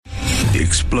The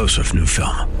explosive new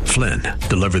film, Flynn,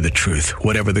 deliver the truth,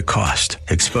 whatever the cost,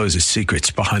 exposes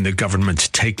secrets behind the government's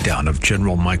takedown of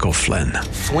General Michael Flynn.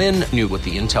 Flynn knew what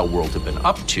the intel world had been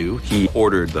up to. He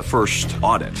ordered the first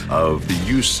audit of the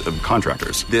use of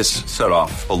contractors. This set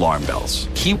off alarm bells.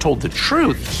 He told the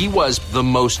truth. He was the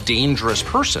most dangerous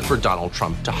person for Donald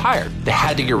Trump to hire. They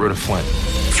had to get rid of Flynn.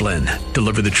 Flynn,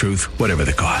 deliver the truth, whatever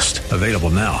the cost. Available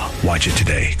now. Watch it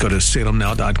today. Go to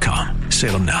salemnow.com.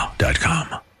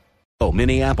 salemnow.com.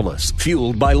 Minneapolis,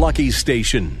 fueled by Lucky's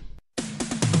Station.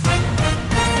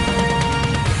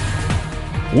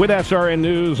 With SRN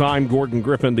News, I'm Gordon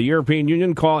Griffin. The European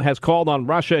Union has called on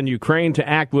Russia and Ukraine to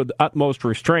act with utmost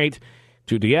restraint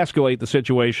to de-escalate the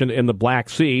situation in the Black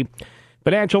Sea.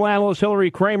 Financial analyst Hillary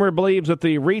Kramer believes that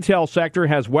the retail sector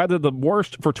has weathered the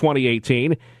worst for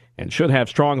 2018 and should have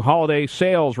strong holiday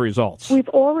sales results. We've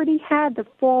already had the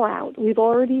fallout. We've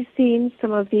already seen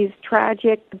some of these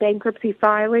tragic bankruptcy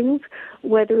filings,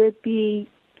 whether it be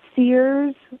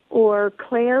Sears or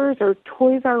Claire's or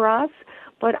Toys R Us.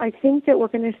 But I think that we're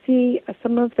going to see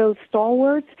some of those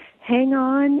stalwarts hang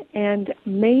on and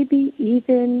maybe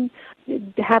even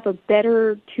have a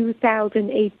better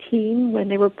 2018 when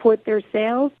they report their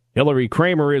sales. Hillary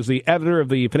Kramer is the editor of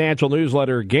the financial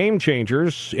newsletter Game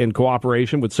Changers in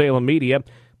cooperation with Salem Media,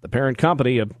 the parent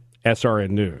company of SRN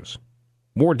News.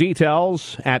 More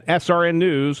details at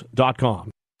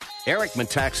srnnews.com. Eric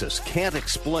Metaxas can't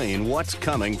explain what's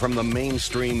coming from the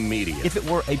mainstream media. If it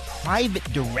were a private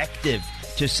directive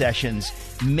to Sessions,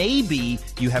 maybe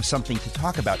you have something to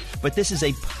talk about. But this is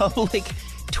a public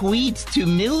tweet to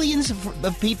millions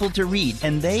of people to read,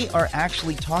 and they are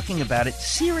actually talking about it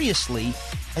seriously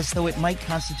as though it might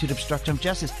constitute obstruction of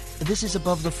justice. This is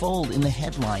above the fold in the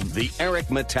headline. The Eric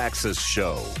Metaxas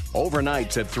Show,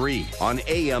 overnights at 3 on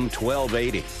AM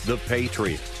 1280, The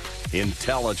Patriot.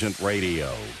 Intelligent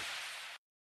radio.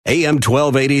 AM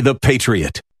 1280, The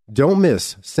Patriot. Don't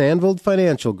miss Sandvold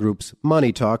Financial Group's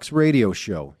Money Talks radio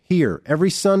show, here every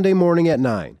Sunday morning at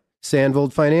 9.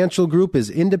 Sandvold Financial Group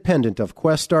is independent of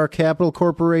Questar Capital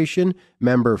Corporation,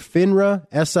 member FINRA,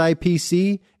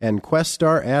 SIPC, and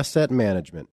Questar Asset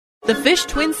Management.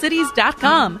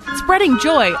 TheFishTwinCities.com, spreading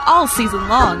joy all season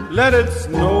long. Let it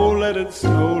snow, let it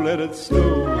snow, let it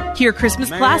snow. Hear Christmas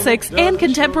classics and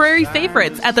contemporary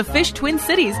favorites at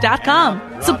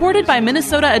TheFishTwinCities.com, supported by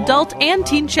Minnesota Adult and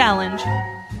Teen Challenge.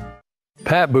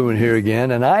 Pat Boone here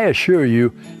again, and I assure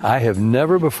you, I have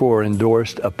never before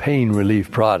endorsed a pain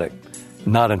relief product.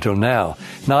 Not until now.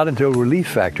 Not until Relief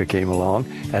Factor came along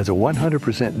as a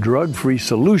 100% drug-free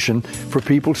solution for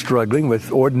people struggling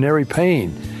with ordinary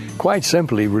pain. Quite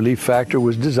simply, Relief Factor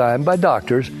was designed by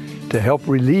doctors to help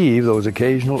relieve those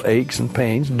occasional aches and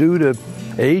pains due to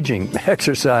aging,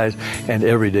 exercise, and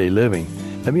everyday living.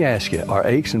 Let me ask you, are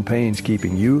aches and pains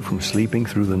keeping you from sleeping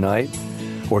through the night?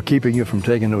 Or keeping you from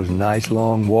taking those nice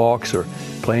long walks or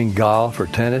playing golf or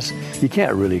tennis? You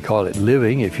can't really call it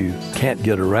living if you can't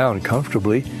get around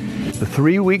comfortably. The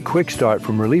 3-week quick start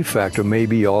from Relief Factor may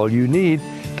be all you need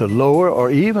to lower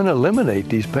or even eliminate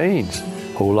these pains. A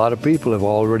whole lot of people have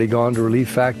already gone to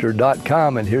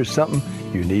ReliefFactor.com, and here's something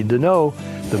you need to know.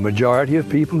 The majority of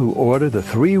people who order the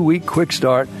 3-week quick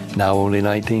start, now only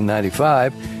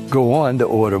 $19.95, go on to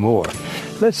order more.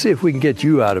 Let's see if we can get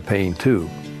you out of pain too.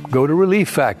 Go to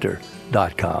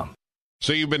ReliefFactor.com.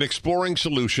 So you've been exploring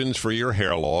solutions for your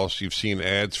hair loss. You've seen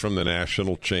ads from the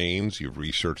national chains. You've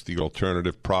researched the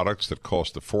alternative products that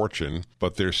cost a fortune,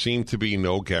 but there seem to be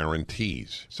no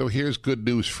guarantees. So here's good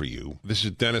news for you. This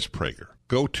is Dennis Prager.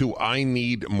 Go to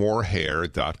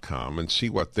INeedMoreHair.com and see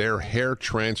what their hair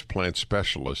transplant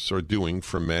specialists are doing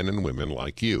for men and women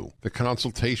like you. The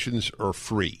consultations are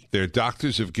free. Their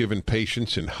doctors have given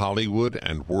patients in Hollywood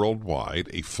and worldwide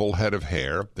a full head of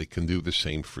hair. They can do the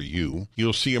same for you.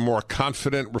 You'll see a more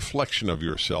confident reflection of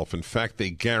yourself. In fact,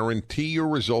 they guarantee your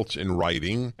results in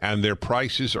writing, and their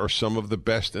prices are some of the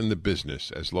best in the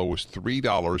business, as low as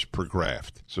 $3 per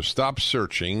graft. So stop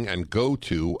searching and go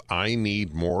to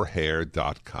INeedMoreHair.com.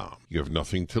 You have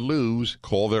nothing to lose.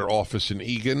 Call their office in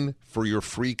Eagan for your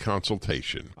free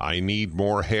consultation.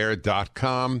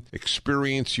 INeedMoreHair.com.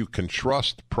 Experience you can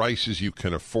trust, prices you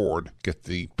can afford. Get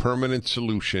the permanent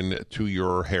solution to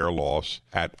your hair loss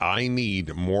at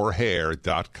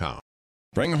INeedMoreHair.com.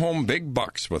 Bring home big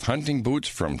bucks with hunting boots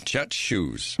from Chet's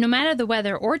Shoes. No matter the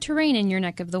weather or terrain in your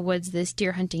neck of the woods this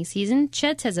deer hunting season,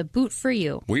 Chet's has a boot for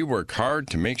you. We work hard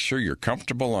to make sure you're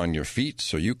comfortable on your feet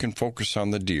so you can focus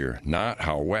on the deer, not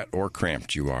how wet or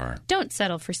cramped you are. Don't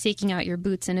settle for seeking out your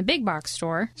boots in a big box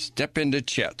store. Step into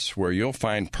Chet's, where you'll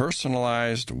find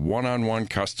personalized, one-on-one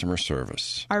customer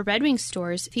service. Our Red Wing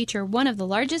stores feature one of the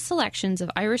largest selections of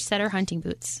Irish Setter hunting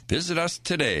boots. Visit us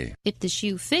today. If the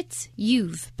shoe fits,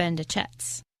 you've been to Chet's.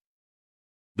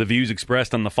 The views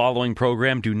expressed on the following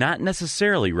program do not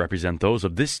necessarily represent those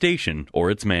of this station or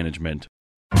its management.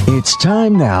 It's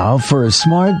time now for a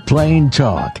smart, plain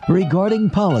talk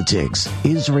regarding politics,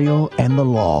 Israel, and the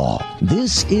law.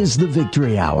 This is the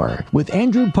Victory Hour with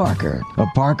Andrew Parker of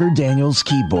Parker Daniels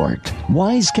Keyboard.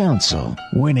 Wise counsel,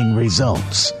 winning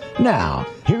results. Now,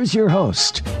 here's your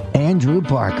host, Andrew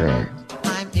Parker.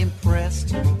 I'm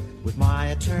impressed with my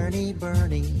attorney,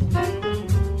 Bernie.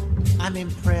 I'm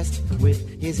impressed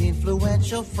with his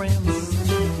influential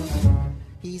friends.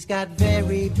 He's got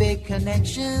very big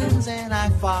connections, and I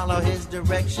follow his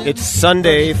directions. It's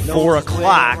Sunday, 4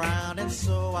 o'clock.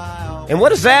 And what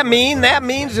does that mean? That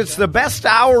means it's the best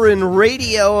hour in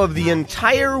radio of the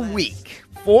entire week.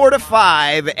 4 to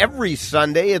 5 every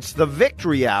Sunday. It's the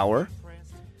Victory Hour.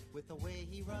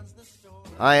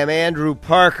 I am Andrew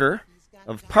Parker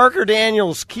of Parker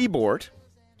Daniels Keyboard.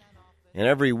 And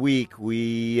every week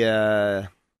we have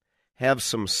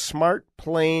some smart,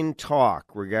 plain talk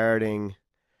regarding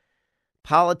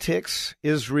politics,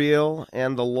 Israel,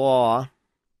 and the law.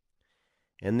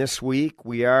 And this week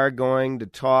we are going to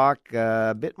talk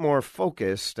a bit more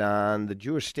focused on the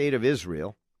Jewish state of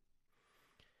Israel.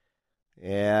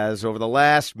 As over the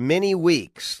last many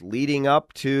weeks leading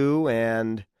up to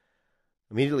and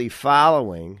immediately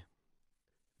following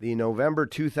the November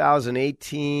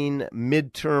 2018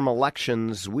 midterm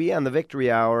elections, we on the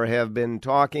Victory Hour have been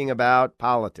talking about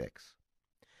politics.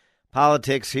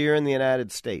 Politics here in the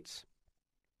United States.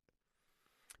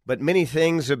 But many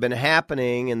things have been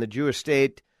happening in the Jewish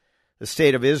state, the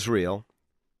state of Israel.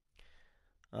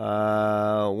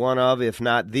 One of, if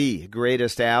not the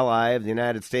greatest ally of the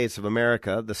United States of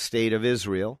America, the state of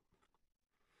Israel.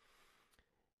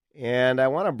 And I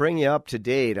want to bring you up to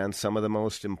date on some of the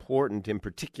most important, in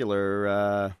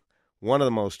particular, one of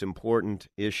the most important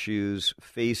issues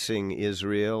facing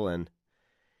Israel, and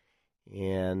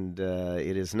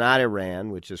it is not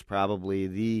Iran, which is probably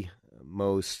the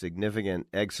most significant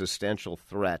existential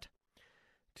threat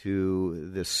to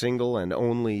the single and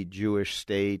only Jewish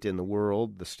state in the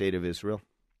world, the state of Israel.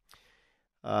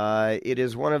 It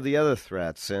is one of the other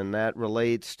threats, and that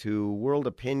relates to world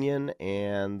opinion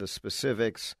and the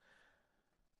specifics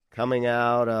coming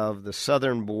out of the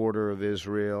southern border of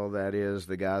Israel, that is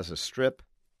the Gaza Strip,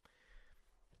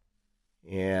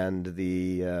 and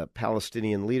the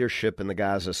Palestinian leadership in the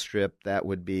Gaza Strip, that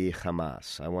would be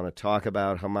Hamas. I want to talk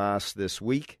about Hamas this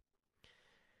week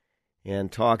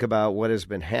and talk about what has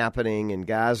been happening in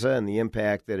Gaza and the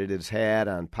impact that it has had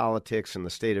on politics in the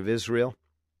state of Israel.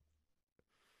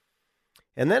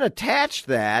 And then attach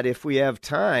that, if we have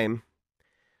time,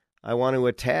 I want to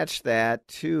attach that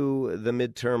to the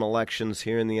midterm elections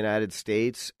here in the United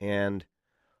States and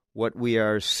what we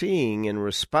are seeing in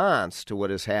response to what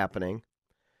is happening,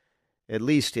 at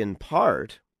least in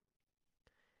part,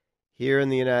 here in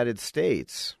the United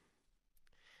States.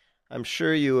 I'm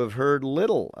sure you have heard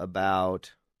little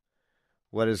about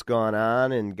what has gone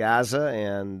on in Gaza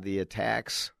and the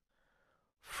attacks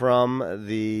from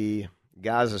the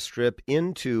Gaza Strip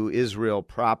into Israel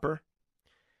proper,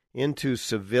 into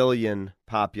civilian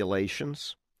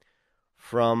populations,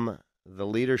 from the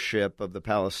leadership of the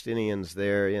Palestinians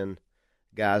there in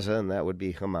Gaza, and that would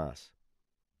be Hamas.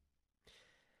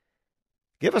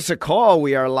 Give us a call.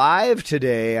 We are live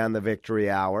today on the Victory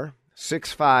Hour,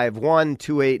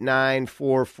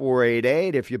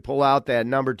 651-289-4488. If you pull out that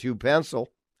number 2 pencil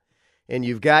and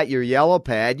you've got your yellow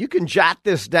pad, you can jot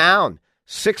this down,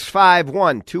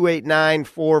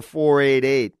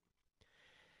 651-289-4488.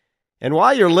 And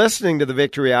while you're listening to the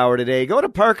Victory Hour today, go to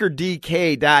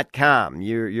parkerdk.com.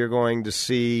 You're going to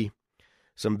see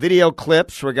some video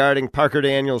clips regarding Parker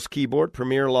Daniels Keyboard,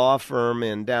 premier law firm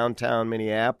in downtown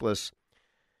Minneapolis.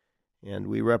 And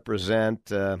we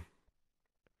represent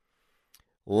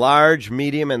large,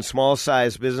 medium, and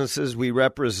small-sized businesses. We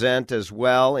represent as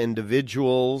well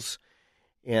individuals,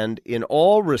 and in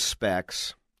all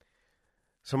respects,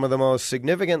 some of the most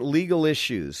significant legal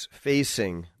issues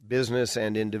facing business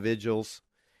and individuals.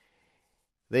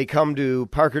 They come to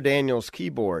Parker Daniels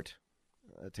Keyboard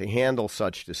to handle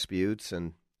such disputes,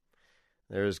 and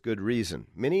there is good reason.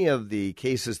 Many of the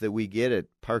cases that we get at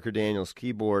Parker Daniels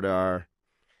Keyboard are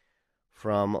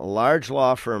from large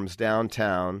law firms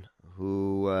downtown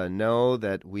who know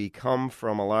that we come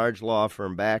from a large law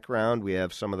firm background. We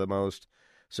have some of the most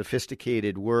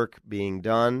sophisticated work being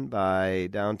done by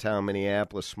downtown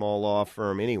Minneapolis, small law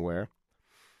firm anywhere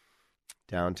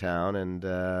downtown, and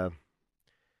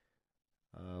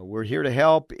we're here to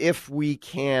help if we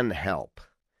can help.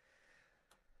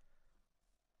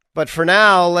 But for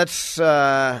now, let's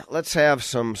have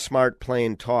some smart,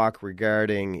 plain talk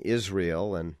regarding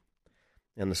Israel and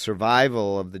the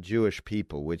survival of the Jewish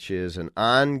people, which is an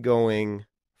ongoing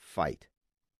fight.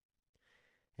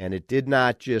 And it did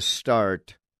not just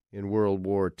start in World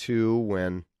War II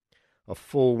when a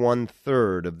full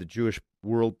 1/3 of the Jewish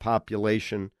world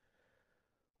population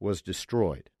was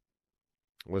destroyed,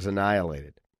 was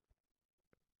annihilated.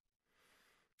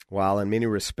 While in many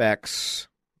respects,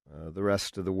 the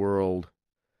rest of the world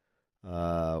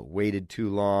waited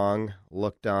too long,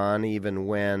 looked on, even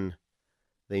when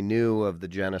they knew of the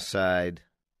genocide,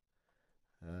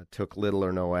 took little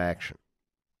or no action.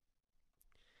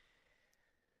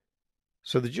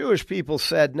 So the Jewish people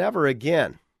said, never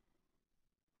again.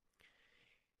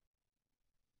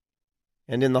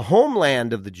 And in the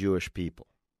homeland of the Jewish people,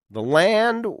 the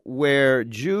land where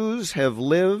Jews have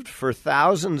lived for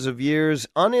thousands of years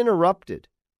uninterrupted,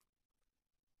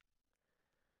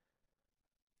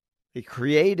 they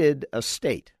created a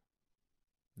state,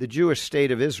 the Jewish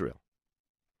state of Israel,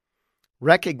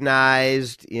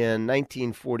 recognized in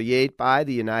 1948 by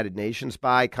the United Nations,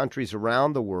 by countries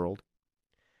around the world,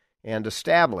 and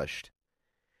established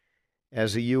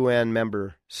as a UN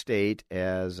member state,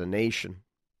 as a nation,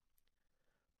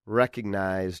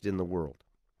 recognized in the world.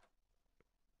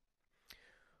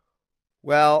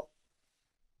 Well,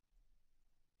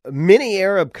 many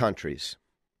Arab countries,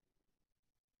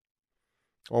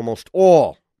 almost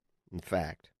all, in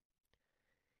fact,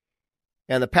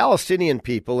 and the Palestinian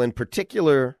people, in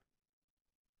particular,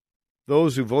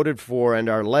 those who voted for and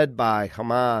are led by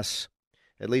Hamas,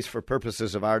 at least for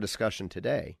purposes of our discussion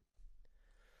today,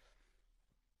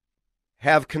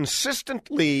 have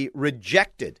consistently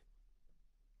rejected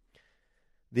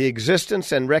the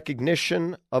existence and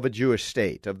recognition of a Jewish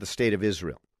state, of the state of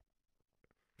Israel.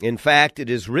 In fact, it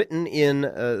is written in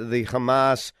the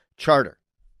Hamas charter,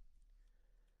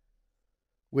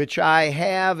 which I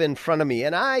have in front of me,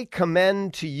 and I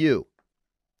commend to you,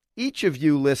 each of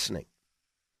you listening,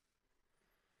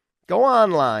 go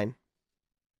online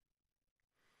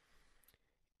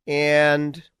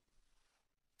and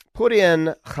put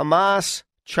in Hamas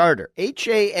Charter,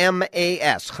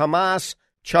 Hamas, Hamas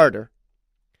Charter,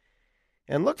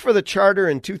 and look for the charter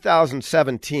in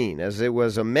 2017, as it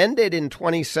was amended in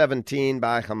 2017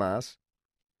 by Hamas.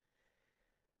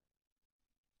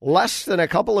 Less than a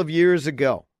couple of years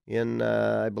ago, in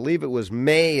I believe it was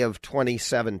May of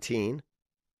 2017,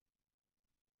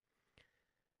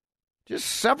 just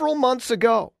several months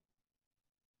ago.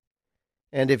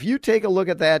 And if you take a look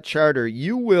at that charter,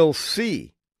 you will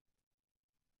see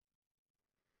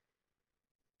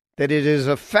that it is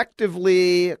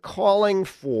effectively calling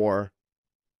for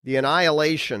the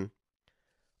annihilation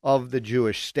of the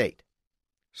Jewish state.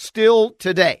 Still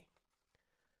today,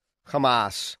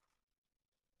 Hamas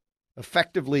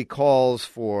effectively calls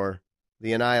for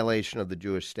the annihilation of the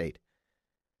Jewish state.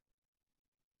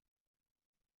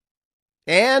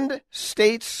 And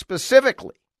states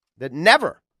specifically that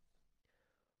never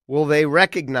will they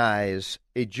recognize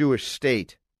a Jewish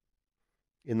state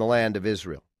in the land of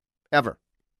Israel. Ever.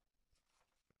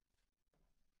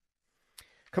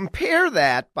 Compare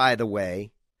that, by the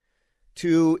way,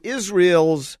 to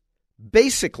Israel's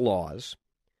basic laws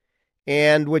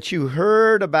and what you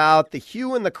heard about the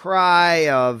hue and the cry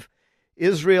of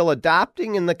Israel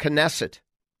adopting in the Knesset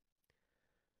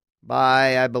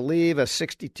by, I believe, a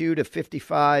 62 to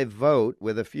 55 vote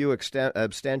with a few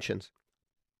abstentions.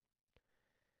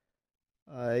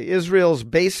 Israel's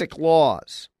basic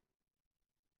laws.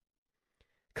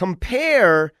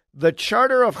 Compare the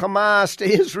charter of Hamas to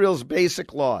Israel's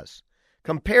basic laws.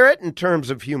 Compare it in terms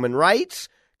of human rights.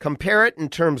 Compare it in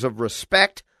terms of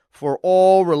respect for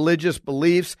all religious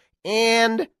beliefs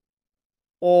and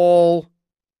all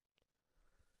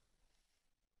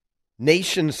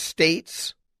nation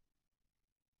states.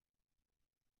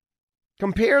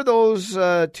 Compare those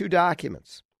two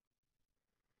documents.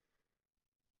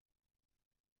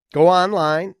 Go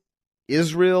online,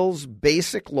 Israel's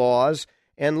basic laws,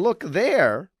 and look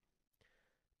there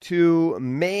to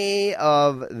May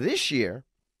of this year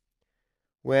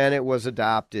when it was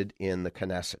adopted in the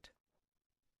Knesset.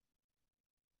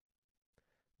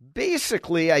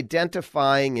 Basically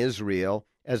identifying Israel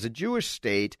as a Jewish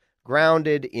state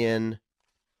grounded in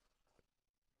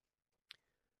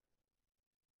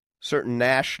certain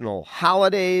national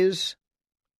holidays,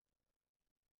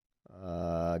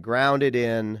 grounded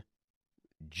in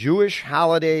Jewish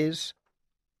holidays,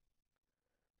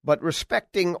 but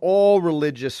respecting all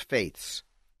religious faiths.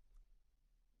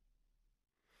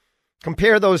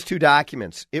 Compare those two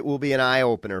documents. It will be an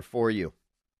eye-opener for you.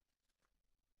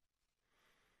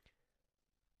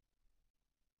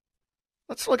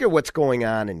 Let's look at what's going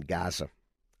on in Gaza,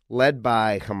 led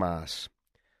by Hamas.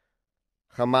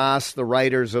 Hamas, the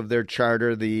writers of their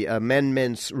charter, the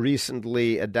amendments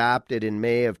recently adopted in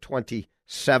May of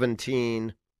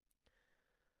 2017,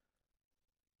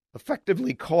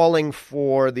 effectively calling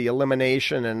for the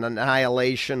elimination and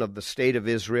annihilation of the State of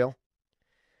Israel,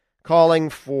 calling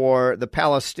for the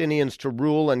Palestinians to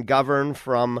rule and govern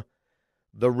from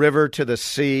the river to the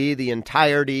sea, the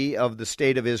entirety of the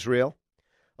State of Israel,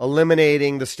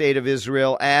 eliminating the State of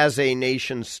Israel as a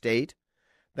nation state.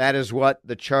 That is what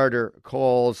the charter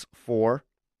calls for.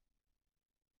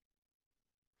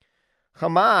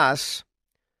 Hamas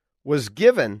was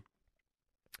given,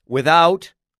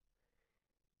 without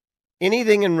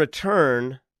anything in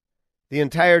return, the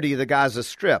entirety of the Gaza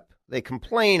Strip. They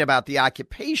complain about the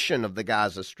occupation of the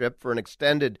Gaza Strip for an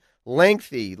extended,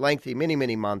 lengthy,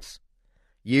 many months,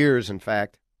 years, in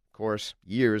fact, of course,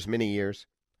 years, many years.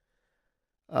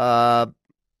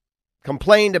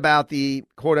 Complained about the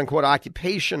quote-unquote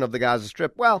occupation of the Gaza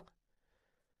Strip. Well,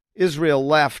 Israel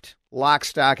left lock,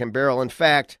 stock, and barrel. In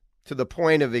fact, to the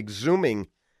point of exhuming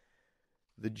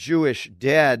the Jewish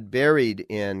dead buried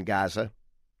in Gaza.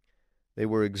 They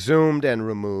were exhumed and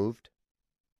removed.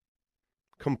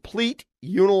 Complete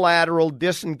unilateral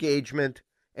disengagement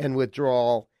and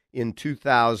withdrawal in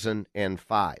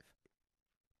 2005.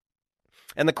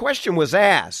 And the question was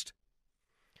asked,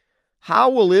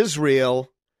 how will Israel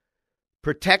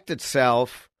protect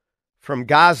itself from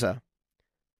Gaza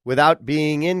without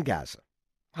being in Gaza?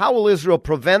 How will Israel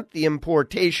prevent the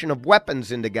importation of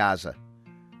weapons into Gaza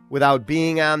without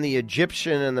being on the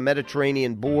Egyptian and the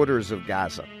Mediterranean borders of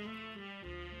Gaza?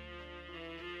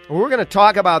 We're going to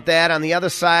talk about that on the other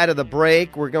side of the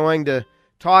break. We're going to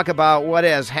talk about what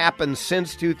has happened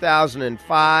since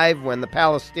 2005 when the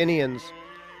Palestinians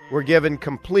were given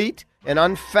complete and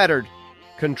unfettered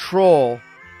control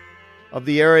of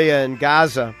the area in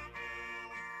Gaza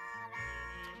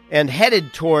and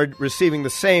headed toward receiving the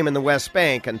same in the West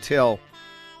Bank until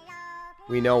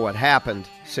we know what happened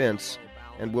since.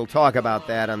 And we'll talk about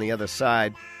that on the other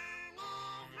side.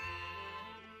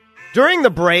 During the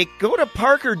break, go to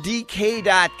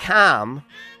parkerdk.com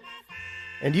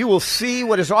and you will see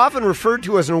what is often referred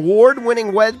to as an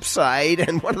award-winning website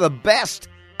and one of the best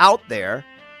out there.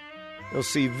 You'll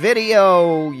see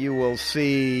video, you will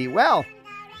see, well,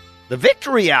 the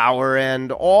Victory Hour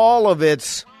and all of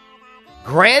its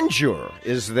grandeur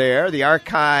is there, the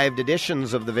archived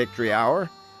editions of the Victory Hour.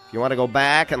 If you want to go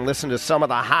back and listen to some of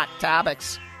the hot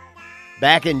topics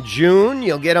back in June,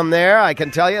 you'll get them there. I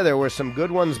can tell you there were some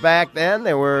good ones back then.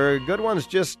 There were good ones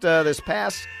just this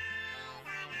past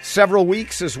several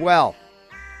weeks as well.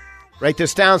 Write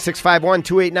this down,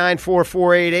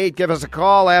 651-289-4488. Give us a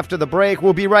call after the break.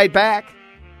 We'll be right back.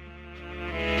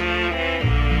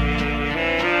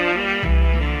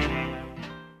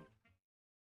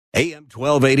 AM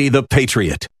 1280, The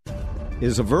Patriot.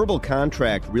 Is a verbal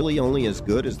contract really only as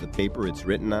good as the paper it's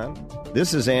written on?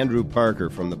 This is Andrew Parker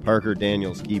from the Parker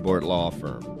Daniels Keyboard Law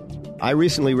Firm. I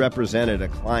recently represented a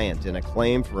client in a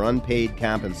claim for unpaid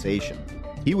compensation.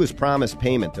 He was promised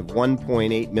payment of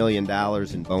 $1.8 million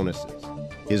in bonuses.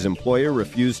 His employer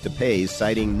refused to pay,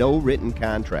 citing no written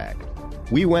contract.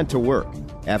 We went to work.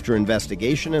 After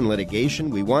investigation and litigation,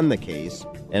 we won the case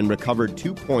and recovered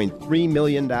 $2.3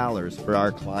 million for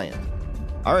our client.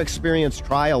 Our experienced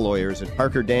trial lawyers at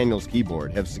Parker Daniels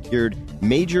Keyboard have secured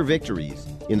major victories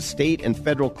in state and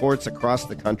federal courts across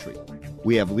the country.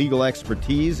 We have legal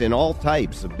expertise in all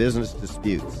types of business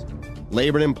disputes,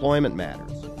 labor and employment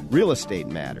matters, real estate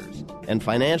matters, and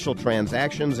financial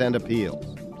transactions and appeals.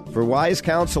 For wise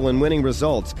counsel and winning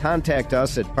results, contact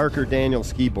us at Parker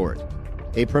Daniels Keyboard,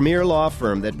 a premier law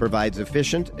firm that provides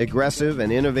efficient, aggressive,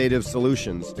 and innovative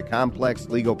solutions to complex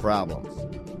legal problems.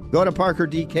 Go to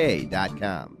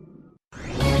parkerdk.com.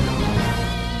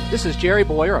 This is Jerry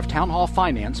Boyer of Town Hall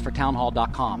Finance for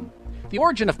townhall.com. The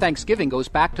origin of Thanksgiving goes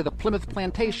back to the Plymouth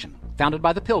Plantation, founded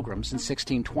by the Pilgrims in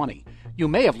 1620. You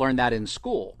may have learned that in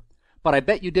school, but I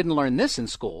bet you didn't learn this in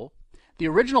school. The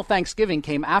original Thanksgiving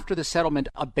came after the settlement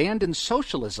abandoned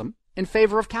socialism in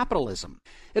favor of capitalism.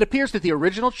 It appears that the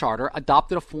original charter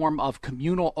adopted a form of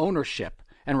communal ownership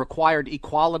and required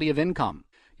equality of income.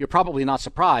 You're probably not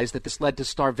surprised that this led to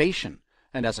starvation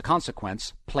and, as a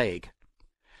consequence, plague.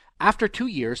 After 2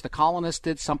 years, the colonists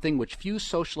did something which few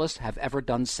socialists have ever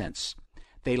done since.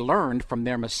 They learned from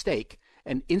their mistake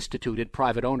and instituted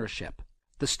private ownership.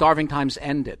 The starving times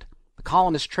ended. The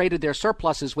colonists traded their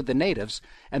surpluses with the natives,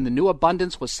 and the new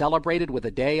abundance was celebrated with a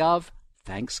day of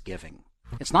Thanksgiving.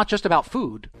 It's not just about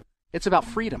food, it's about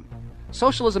freedom.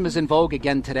 Socialism is in vogue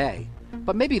again today,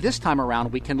 but maybe this time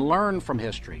around we can learn from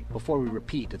history before we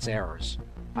repeat its errors.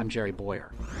 I'm Jerry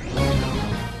Boyer.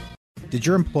 Did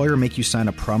your employer make you sign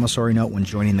a promissory note when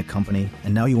joining the company,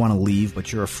 and now you want to leave, but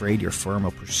you're afraid your firm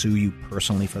will pursue you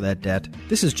personally for that debt?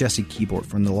 This is Jesse Keyboard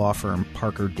from the law firm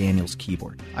Parker Daniels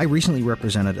Keyboard. I recently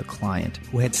represented a client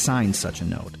who had signed such a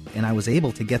note, and I was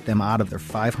able to get them out of their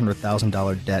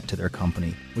 $500,000 debt to their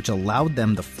company, which allowed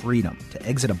them the freedom to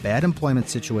exit a bad employment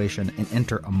situation and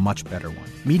enter a much better one.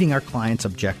 Meeting our clients'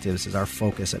 objectives is our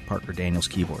focus at Parker Daniels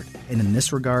Keyboard, and in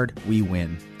this regard, we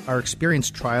win. Our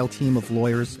experienced trial team of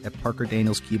lawyers at Parker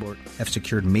Daniels Keyboard have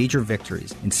secured major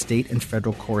victories in state and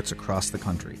federal courts across the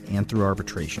country and through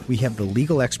arbitration. We have the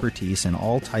legal expertise in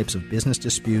all types of business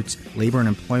disputes, labor and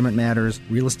employment matters,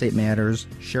 real estate matters,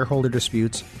 shareholder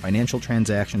disputes, financial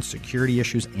transactions, security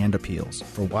issues, and appeals.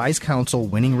 For wise counsel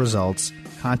winning results,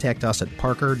 contact us at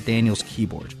Parker Daniels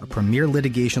Keyboard, a premier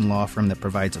litigation law firm that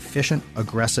provides efficient,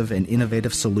 aggressive, and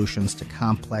innovative solutions to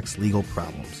complex legal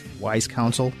problems. Wise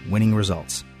counsel, winning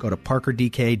results. Go to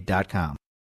parkerdk.com.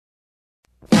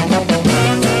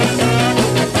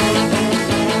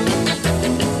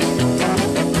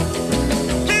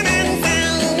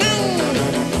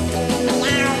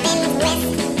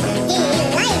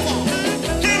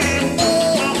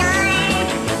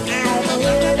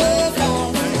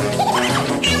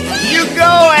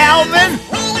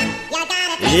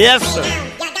 Yes, sir.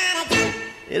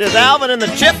 It is Alvin and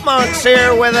the Chipmunks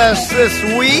here with us this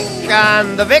week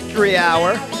on the Victory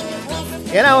Hour.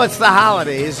 You know, it's the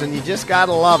holidays, and you just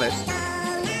gotta love it.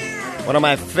 One of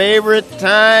my favorite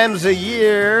times of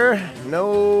year,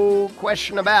 no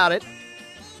question about it.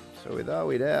 So we thought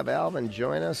we'd have Alvin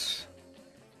join us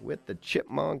with the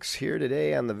Chipmunks here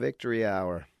today on the Victory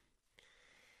Hour.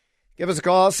 Give us a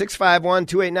call,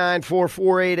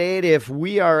 651-289-4488. If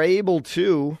we are able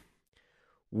to,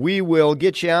 we will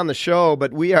get you on the show,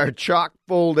 but we are chock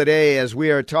full today as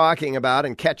we are talking about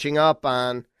and catching up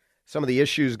on some of the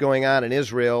issues going on in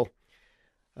Israel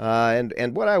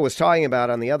and what I was talking about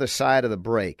on the other side of the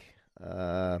break.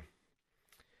 As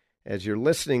you're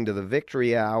listening to the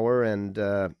Victory Hour, and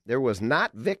there was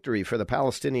not victory for the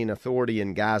Palestinian Authority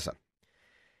in Gaza.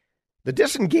 The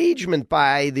disengagement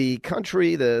by the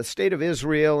country, the state of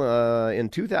Israel, in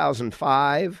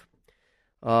 2005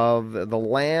 of the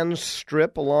land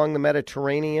strip along the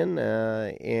Mediterranean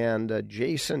and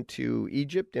adjacent to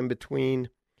Egypt,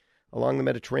 along the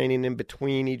Mediterranean, in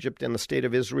between Egypt and the state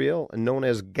of Israel, known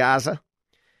as Gaza.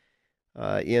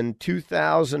 In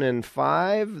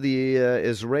 2005, the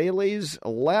Israelis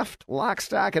left lock,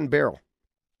 stock, and barrel.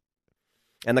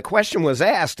 And the question was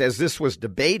asked, as this was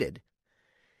debated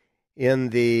in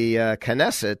the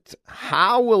Knesset,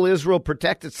 how will Israel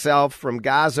protect itself from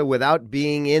Gaza without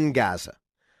being in Gaza?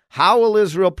 How will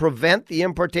Israel prevent the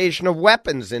importation of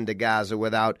weapons into Gaza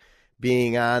without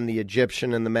being on the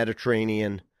Egyptian and the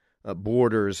Mediterranean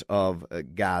borders of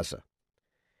Gaza?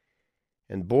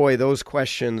 And boy, those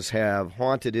questions have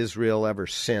haunted Israel ever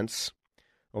since,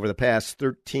 over the past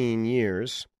 13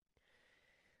 years.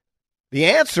 The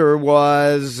answer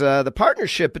was the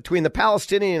partnership between the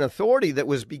Palestinian Authority that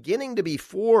was beginning to be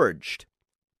forged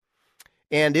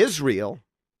and Israel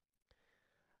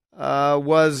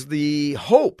was the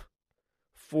hope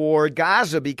for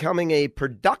Gaza becoming a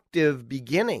productive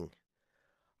beginning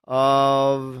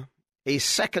of a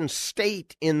second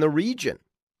state in the region,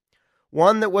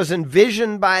 one that was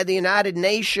envisioned by the United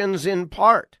Nations in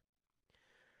part,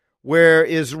 where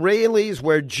Israelis,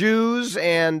 where Jews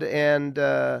and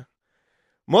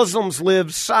Muslims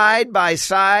live side by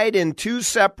side in two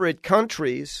separate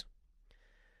countries,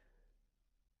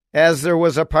 as there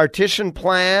was a partition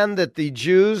plan that the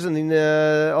Jews and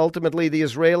ultimately the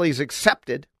Israelis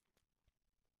accepted.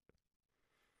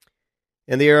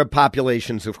 And the Arab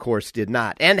populations, of course, did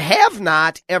not, and have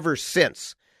not ever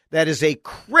since. That is a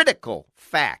critical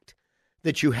fact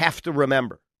that you have to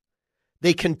remember.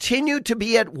 They continue to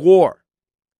be at war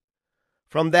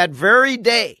from that very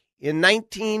day in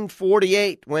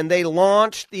 1948 when they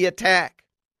launched the attack.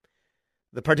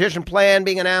 The partition plan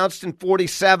being announced in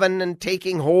 47 and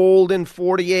taking hold in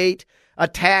 48,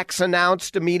 attacks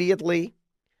announced immediately.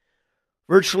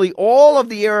 Virtually all of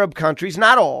the Arab countries,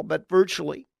 not all, but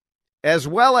virtually, as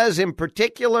well as in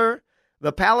particular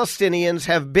the Palestinians,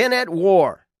 have been at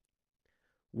war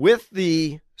with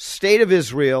the state of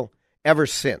Israel ever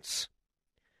since.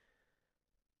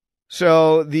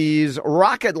 So these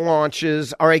rocket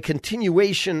launches are a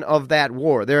continuation of that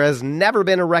war. There has never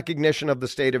been a recognition of the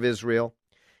State of Israel.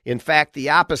 In fact, the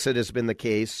opposite has been the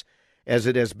case, as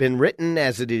it has been written,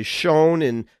 as it is shown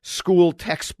in school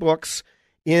textbooks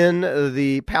in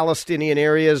the Palestinian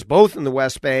areas, both in the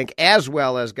West Bank as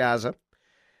well as Gaza.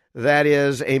 That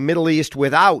is a Middle East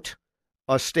without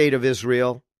a State of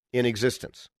Israel in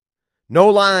existence. No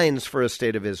lines for a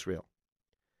State of Israel.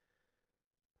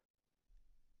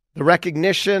 The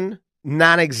recognition,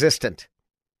 non-existent.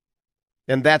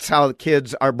 And that's how the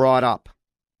kids are brought up.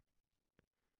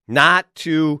 Not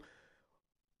to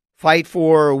fight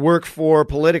for or work for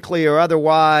politically or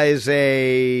otherwise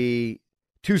a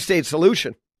two-state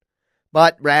solution,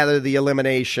 but rather the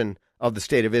elimination of the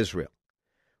State of Israel,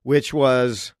 which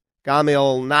was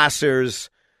Gamal Nasser's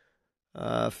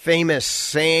famous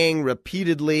saying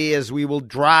repeatedly, as we will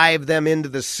drive them into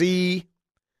the sea,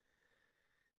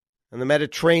 and the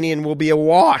Mediterranean will be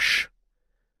awash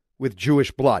with Jewish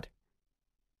blood.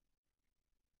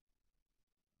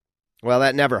 Well,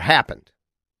 that never happened.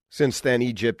 Since then,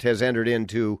 Egypt has entered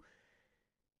into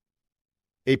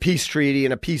a peace treaty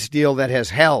and a peace deal that has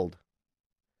held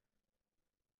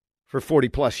for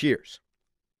 40-plus years.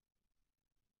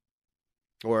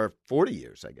 Or 40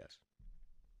 years, I guess.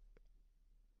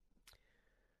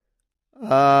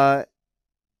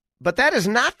 But that is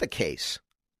not the case.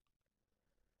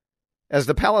 As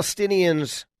the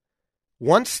Palestinians,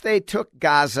 once they took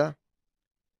Gaza,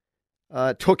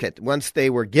 once they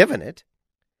were given it,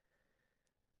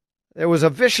 there was a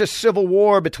vicious civil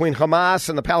war between Hamas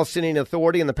and the Palestinian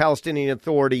Authority, and the Palestinian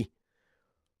Authority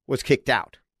was kicked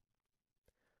out.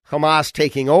 Hamas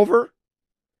taking over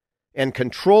and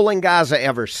controlling Gaza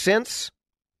ever since,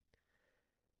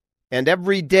 and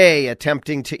every day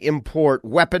attempting to import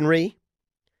weaponry,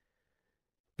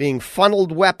 being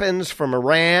funneled weapons from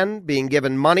Iran, being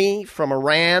given money from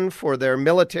Iran for their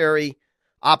military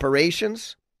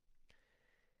operations.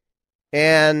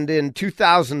 And in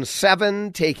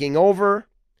 2007, taking over,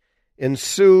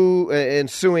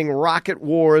 ensuing rocket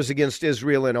wars against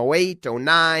Israel in 2008,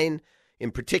 2009,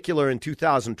 in particular in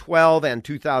 2012 and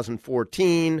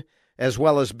 2014, as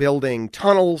well as building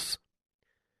tunnels,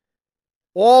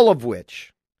 all of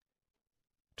which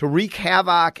to wreak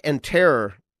havoc and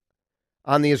terror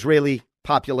on the Israeli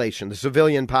population, the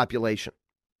civilian population.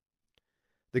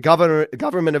 The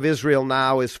government of Israel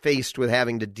now is faced with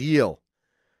having to deal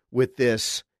with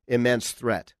this immense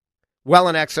threat. Well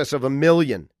in excess of 1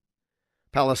 million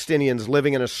Palestinians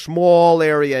living in a small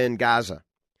area in Gaza.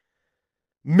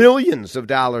 Millions of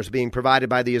dollars being provided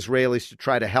by the Israelis to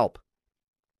try to help.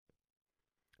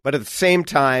 But at the same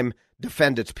time,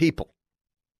 defend its people.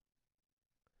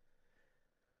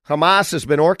 Hamas has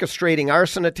been orchestrating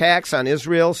arson attacks on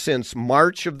Israel since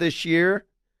March of this year.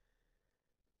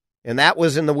 And that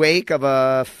was in the wake of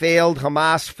a failed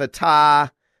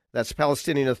Hamas-Fatah, that's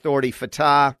Palestinian Authority,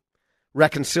 Fatah,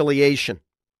 reconciliation.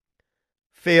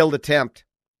 Failed attempt.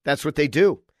 That's what they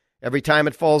do. Every time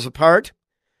it falls apart,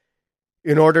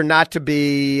 in order not to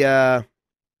be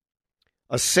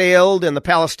assailed in the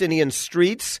Palestinian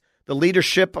streets, the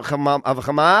leadership of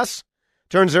Hamas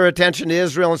turns their attention to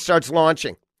Israel and starts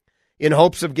launching in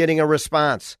hopes of getting a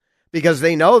response, because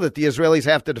they know that the Israelis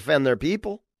have to defend their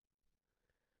people.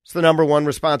 It's the number one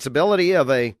responsibility of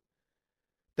a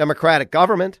democratic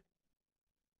government.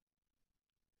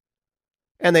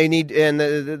 And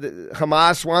the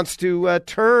Hamas wants to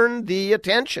turn the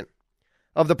attention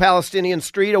of the Palestinian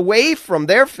street away from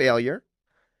their failure,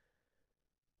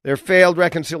 their failed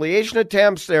reconciliation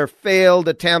attempts, their failed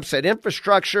attempts at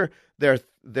infrastructure,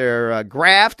 their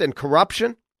graft and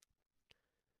corruption,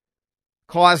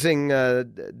 causing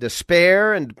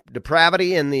despair and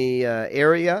depravity in the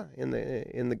area, in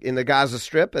the Gaza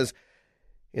Strip, as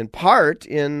in part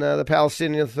in the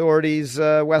Palestinian Authority's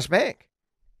West Bank.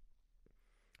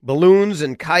 Balloons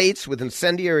and kites with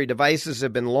incendiary devices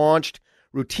have been launched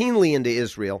routinely into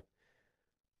Israel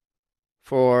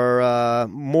for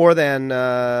more than,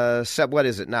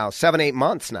 7-8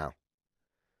 months now.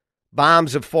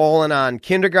 Bombs have fallen on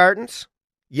kindergartens.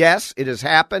 Yes, it has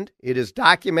happened. It is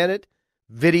documented.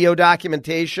 Video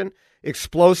documentation.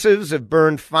 Explosives have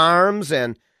burned farms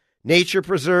and nature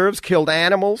preserves, killed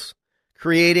animals,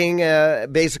 creating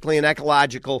basically an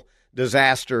ecological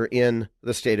disaster in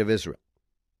the state of Israel.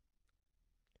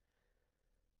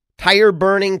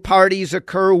 Tire-burning parties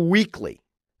occur weekly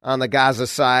on the Gaza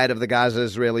side of the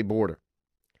Gaza-Israeli border,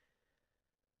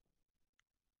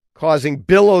 causing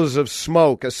billows of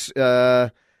smoke,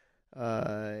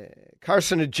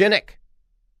 carcinogenic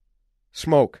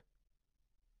smoke,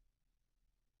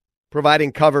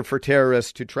 providing cover for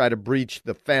terrorists to try to breach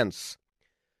the fence.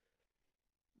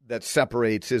 that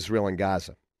separates Israel and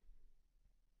Gaza.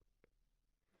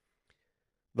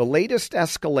 The latest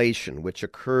escalation, which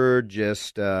occurred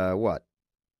just,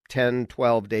 10,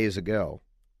 12 days ago,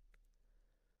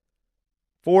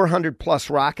 400-plus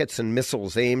rockets and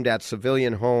missiles aimed at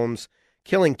civilian homes,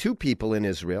 killing 2 people in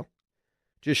Israel,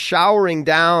 just showering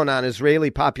down on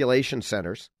Israeli population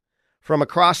centers from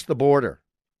across the border.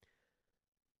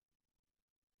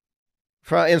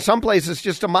 In some places,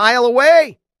 just a mile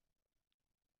away.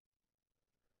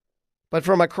 But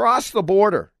from across the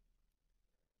border,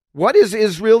 what is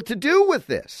Israel to do with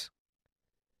this?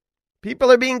 People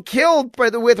are being killed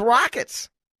with rockets.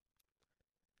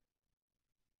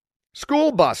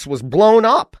 School bus was blown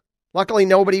up. Luckily,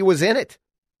 nobody was in it.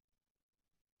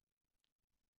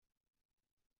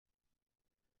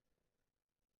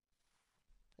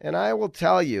 And I will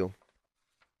tell you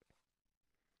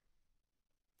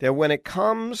that when it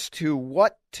comes to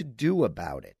what to do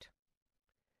about it,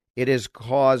 it has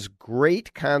caused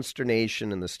great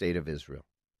consternation in the state of Israel,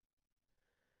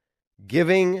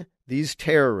 giving these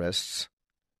terrorists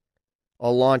a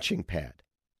launching pad.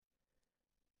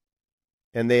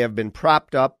 And they have been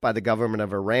propped up by the government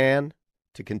of Iran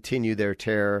to continue their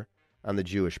terror on the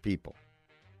Jewish people.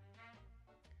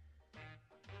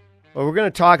 Well, we're going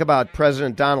to talk about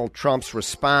President Donald Trump's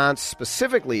response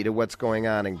specifically to what's going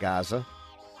on in Gaza.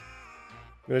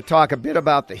 We're going to talk a bit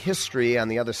about the history on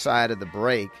the other side of the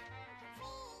break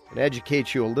and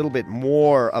educate you a little bit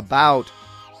more about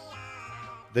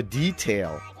the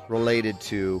detail related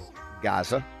to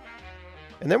Gaza.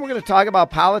 And then we're going to talk about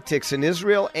politics in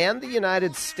Israel and the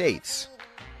United States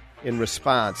in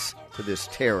response to this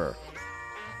terror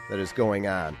that is going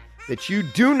on that you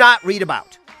do not read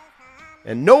about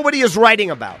and nobody is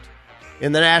writing about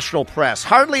in the national press,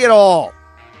 hardly at all.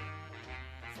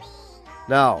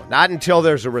 No, not until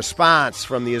there's a response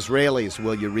from the Israelis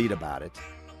will you read about it.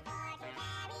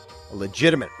 A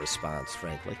legitimate response,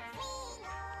 frankly.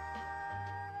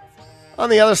 On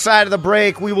the other side of the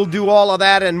break, we will do all of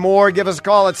that and more. Give us a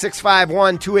call at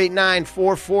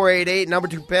 651-289-4488. Number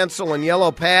 2 pencil and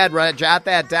yellow pad. Jot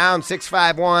that down,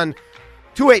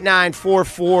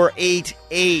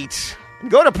 651-289-4488. And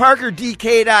go to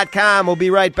ParkerDK.com. We'll be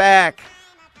right back.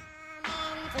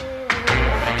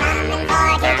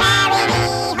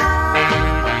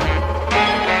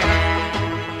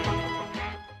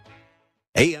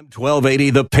 AM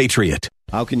 1280, The Patriot.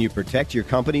 How can you protect your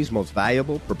company's most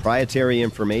valuable proprietary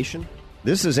information?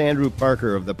 This is Andrew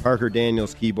Parker of the Parker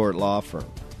Daniels Keyboard Law Firm.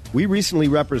 We recently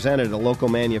represented a local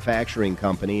manufacturing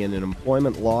company in an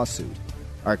employment lawsuit.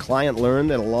 Our client learned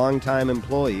that a longtime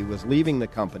employee was leaving the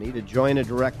company to join a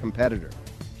direct competitor.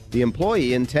 The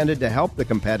employee intended to help the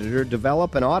competitor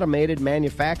develop an automated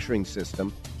manufacturing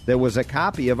system that was a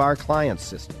copy of our client's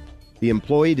system. The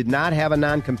employee did not have a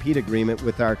non-compete agreement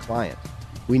with our client.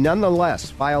 We nonetheless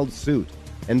filed suit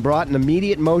and brought an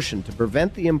immediate motion to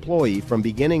prevent the employee from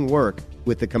beginning work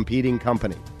with the competing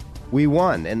company. We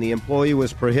won, and the employee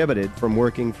was prohibited from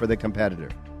working for the competitor.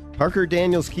 Parker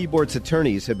Daniels Keyboard's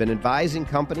attorneys have been advising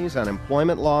companies on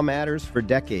employment law matters for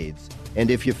decades,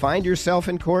 and if you find yourself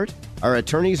in court, our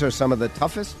attorneys are some of the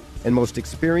toughest and most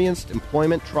experienced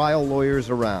employment trial lawyers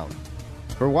around.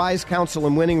 For wise counsel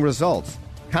and winning results,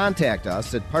 contact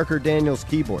us at Parker Daniels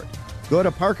Keyboard. Go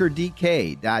to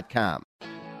ParkerDK.com.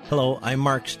 Hello, I'm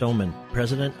Mark Stoneman,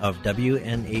 president of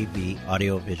WNAV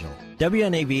Audiovisual.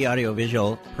 WNAV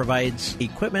Audiovisual provides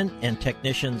equipment and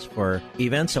technicians for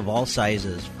events of all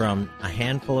sizes, from a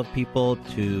handful of people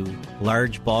to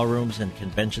large ballrooms and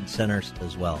convention centers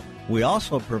as well. We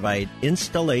also provide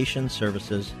installation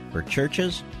services for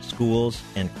churches, schools,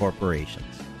 and corporations.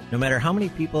 No matter how many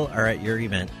people are at your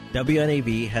event,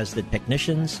 WNAV has the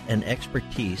technicians and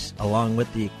expertise along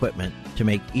with the equipment to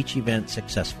make each event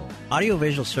successful.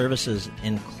 Audiovisual services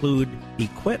include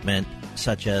equipment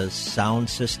such as sound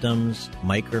systems,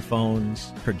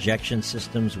 microphones, projection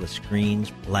systems with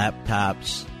screens,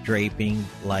 laptops, draping,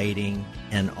 lighting,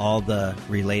 and all the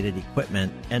related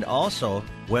equipment, and also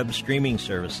web streaming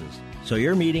services, so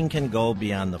your meeting can go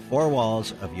beyond the four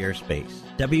walls of your space.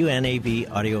 WNAV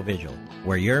Audiovisual,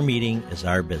 where your meeting is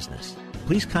our business.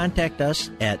 Please contact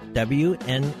us at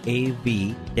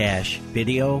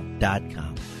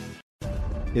WNAV-video.com.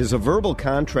 Is a verbal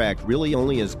contract really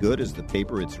only as good as the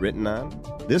paper it's written on?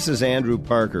 This is Andrew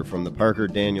Parker from the Parker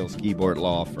Daniels Keyboard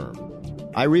Law Firm.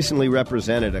 I recently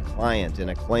represented a client in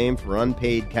a claim for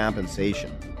unpaid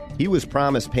compensation. He was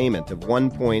promised payment of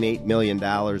 $1.8 million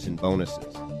in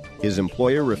bonuses. His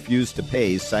employer refused to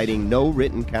pay, citing no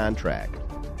written contract.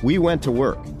 We went to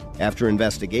work. After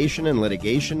investigation and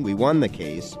litigation, we won the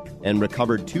case and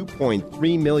recovered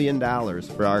 $2.3 million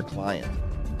for our client.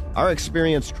 Our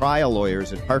experienced trial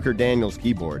lawyers at Parker Daniels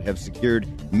Keyboard have secured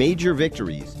major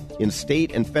victories in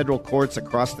state and federal courts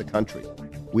across the country.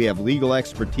 We have legal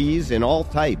expertise in all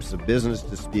types of business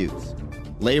disputes,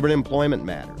 labor and employment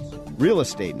matters, real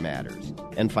estate matters,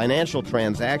 and financial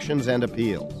transactions and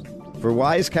appeals. For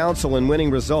wise counsel and winning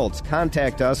results,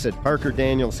 contact us at Parker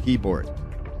Daniels Keyboard,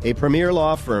 a premier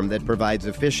law firm that provides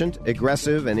efficient,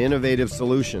 aggressive, and innovative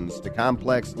solutions to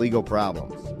complex legal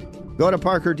problems. Go to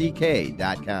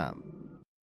parkerdk.com.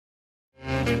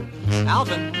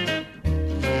 Alvin!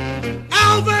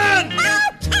 Alvin!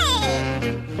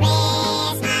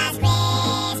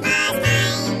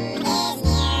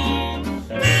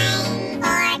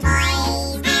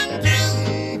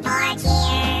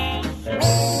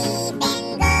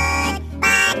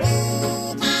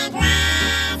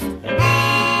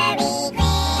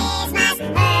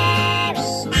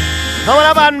 Coming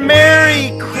up on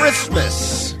Merry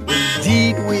Christmas,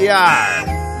 indeed we are.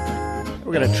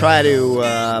 We're going to try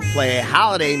to play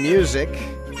holiday music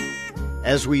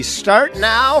as we start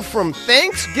now from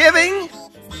Thanksgiving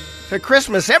to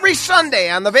Christmas every Sunday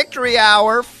on the Victory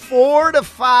Hour, 4 to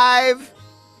 5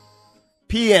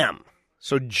 p.m.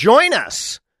 So join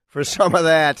us for some of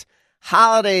that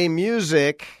holiday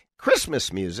music,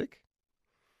 Christmas music,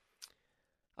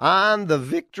 on the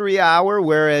Victory Hour,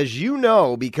 where, as you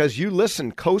know, because you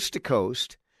listen coast to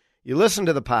coast, you listen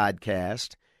to the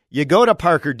podcast, you go to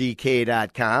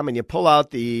parkerdk.com and you pull out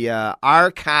the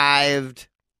archived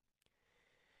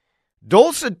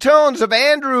dulcet tones of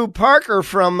Andrew Parker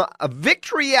from a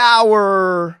Victory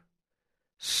Hour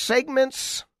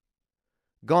segments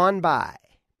gone by.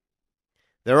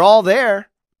 They're all there,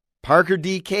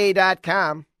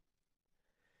 parkerdk.com.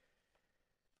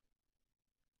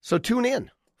 So tune in.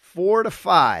 4 to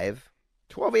 5,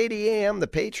 1280 a.m., The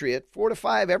Patriot, 4 to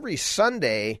 5 every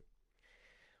Sunday,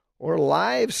 or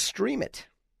live stream it,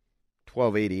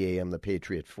 1280 a.m., The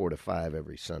Patriot, 4 to 5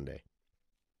 every Sunday.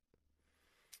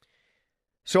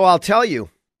 So I'll tell you,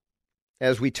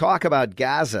 as we talk about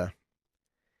Gaza,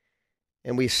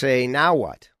 and we say, now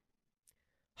what?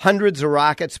 Hundreds of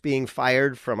rockets being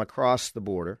fired from across the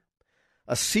border,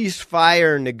 a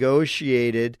ceasefire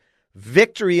negotiated,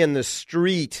 victory in the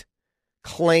street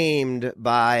claimed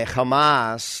by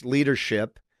Hamas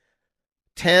leadership,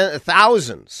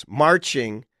 thousands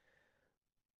marching,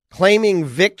 claiming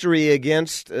victory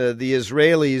against the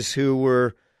Israelis who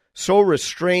were so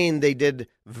restrained they did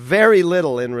very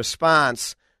little in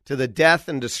response to the death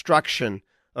and destruction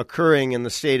occurring in the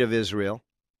state of Israel.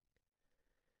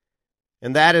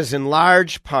 And that is in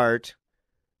large part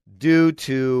due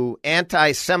to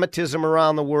anti-Semitism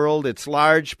around the world. It's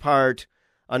large part,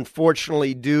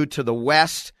 unfortunately, due to the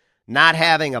West not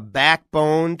having a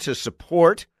backbone to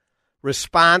support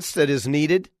response that is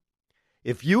needed.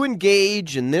 If you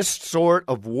engage in this sort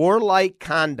of warlike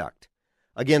conduct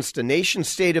against a nation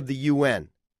state of the UN,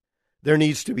 there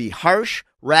needs to be harsh,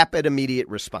 rapid, immediate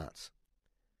response.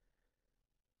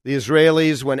 The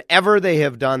Israelis, whenever they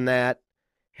have done that,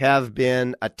 have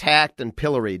been attacked and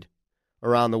pilloried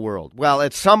around the world. Well,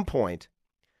 at some point,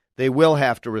 they will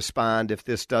have to respond if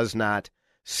this does not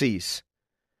cease.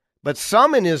 But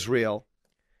some in Israel,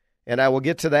 and I will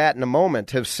get to that in a moment,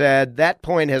 have said that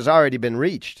point has already been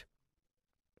reached.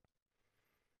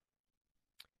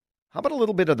 How about a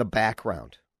little bit of the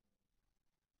background?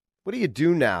 What do you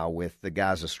do now with the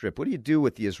Gaza Strip? What do you do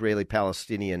with the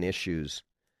Israeli-Palestinian issues?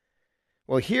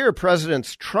 Well, here, President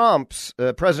Trump's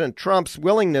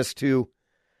willingness to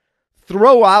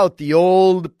throw out the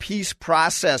old peace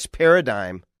process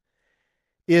paradigm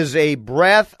is a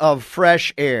breath of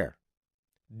fresh air.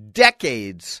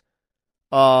 Decades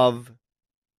of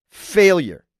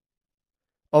failure,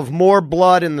 of more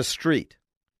blood in the street,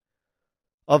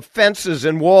 of fences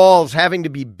and walls having to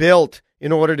be built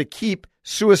in order to keep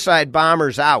suicide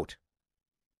bombers out.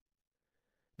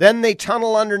 Then they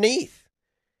tunnel underneath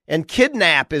and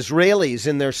kidnap Israelis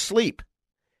in their sleep.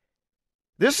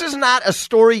 This is not a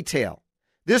story tale.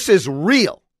 This is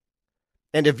real.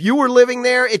 And if you were living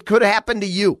there, it could happen to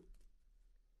you.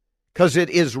 Because it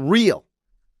is real.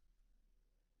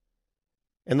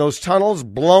 And those tunnels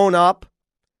blown up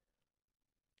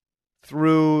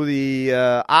through the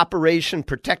Operation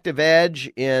Protective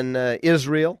Edge in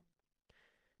Israel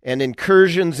and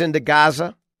incursions into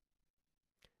Gaza.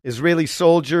 Israeli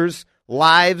soldiers'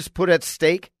 lives put at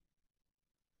stake.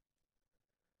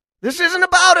 This isn't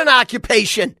about an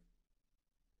occupation.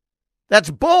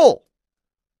 That's bull.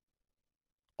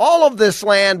 All of this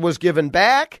land was given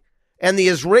back, and the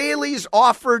Israelis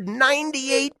offered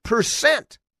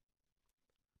 98%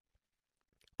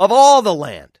 of all the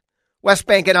land, West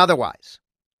Bank and otherwise.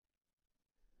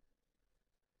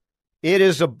 It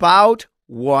is about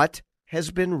what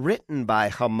has been written by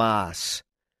Hamas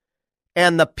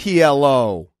and the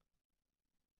PLO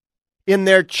in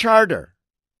their charter,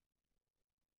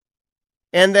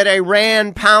 and that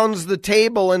Iran pounds the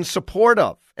table in support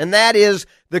of, and that is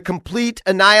the complete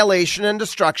annihilation and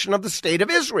destruction of the state of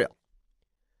Israel.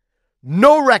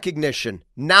 No recognition,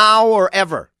 now or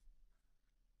ever.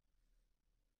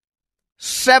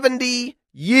 70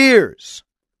 years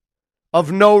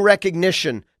of no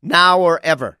recognition, now or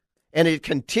ever. And it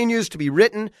continues to be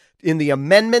written in the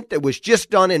amendment that was just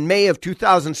done in May of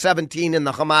 2017 in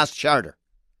the Hamas Charter.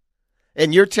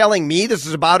 And you're telling me this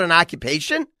is about an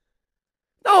occupation?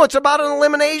 No, it's about an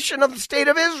elimination of the state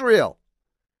of Israel.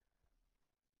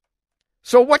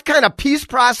 So what kind of peace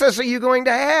process are you going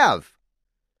to have?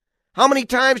 How many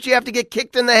times do you have to get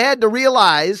kicked in the head to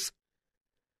realize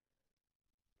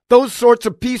those sorts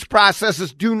of peace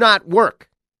processes do not work?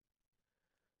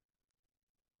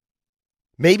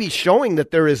 Maybe showing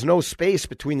that there is no space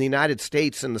between the United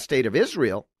States and the state of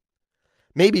Israel.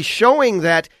 Maybe showing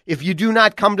that if you do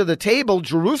not come to the table,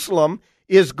 Jerusalem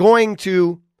is going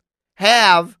to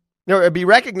be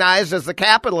recognized as the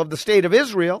capital of the state of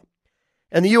Israel,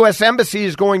 and the U.S. Embassy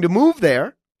is going to move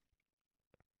there.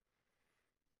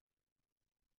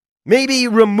 Maybe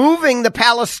removing the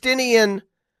Palestinian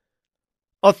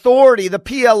Authority, the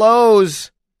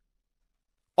PLO's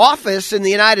office in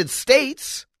the United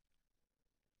States,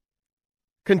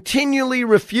 continually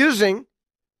refusing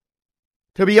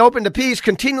to be open to peace,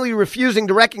 continually refusing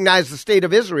to recognize the state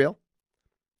of Israel.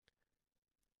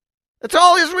 That's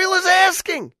all Israel is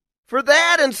asking for,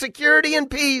 that and security and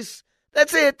peace.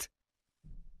 That's it.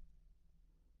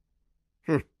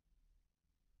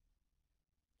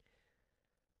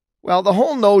 Well, the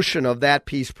whole notion of that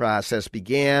peace process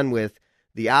began with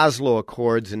the Oslo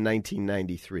Accords in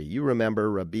 1993. You remember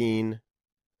Rabin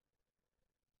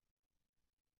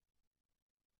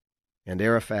and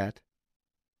Arafat.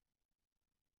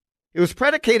 It was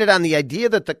predicated on the idea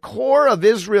that the core of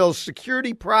Israel's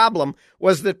security problem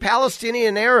was that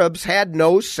Palestinian Arabs had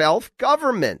no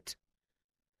self-government.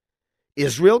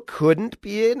 Israel couldn't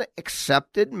be an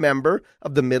accepted member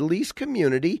of the Middle East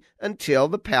community until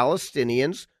the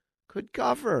Palestinians could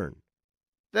govern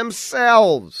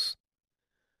themselves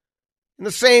in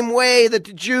the same way that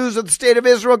the Jews of the state of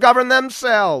Israel govern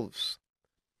themselves.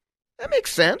 That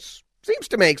makes sense. Seems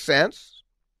to make sense.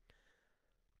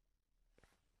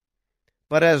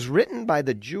 But as written by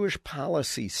the Jewish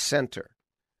Policy Center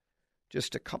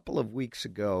just a couple of weeks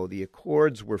ago, the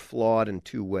accords were flawed in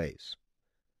two ways.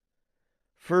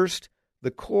 First, the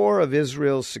core of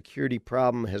Israel's security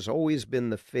problem has always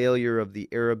been the failure of the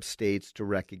Arab states to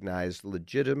recognize the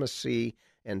legitimacy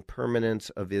and permanence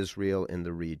of Israel in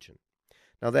the region.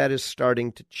 Now, that is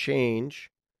starting to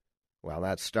change. Well,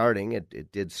 not starting.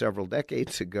 It did several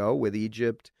decades ago with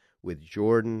Egypt, with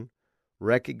Jordan,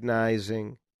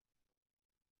 recognizing,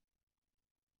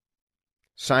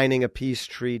 signing a peace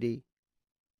treaty.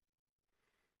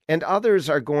 And others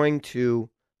are going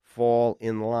to fall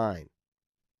in line.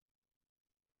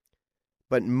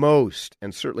 But most,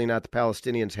 and certainly not the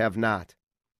Palestinians, have not.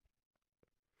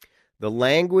 The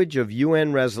language of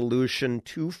UN Resolution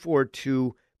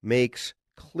 242 makes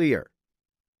clear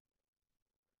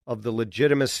of the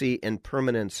legitimacy and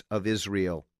permanence of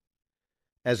Israel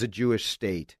as a Jewish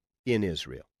state in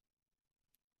Israel.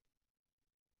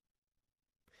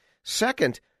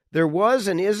 Second, there was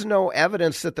and is no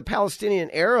evidence that the Palestinian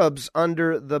Arabs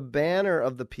under the banner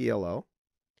of the PLO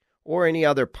or any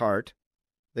other part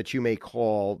that you may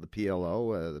call the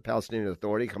PLO, the Palestinian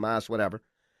Authority, Hamas, whatever,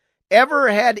 ever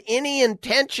had any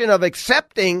intention of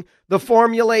accepting the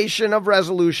formulation of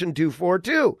Resolution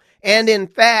 242. And in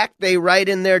fact, they write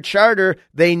in their charter,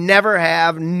 they never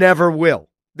have, never will.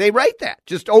 They write that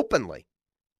just openly.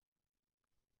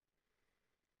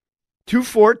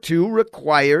 242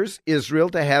 requires Israel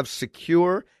to have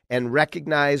secure and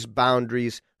recognized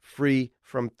boundaries free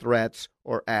from threats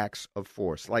or acts of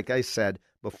force. Like I said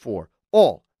before,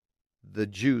 all the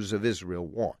Jews of Israel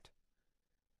want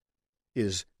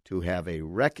is to have a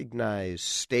recognized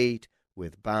state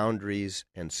with boundaries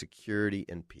and security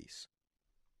and peace.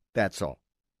 That's all.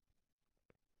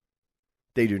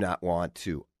 They do not want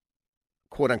to,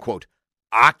 quote unquote,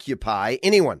 occupy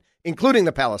anyone, including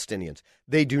the Palestinians.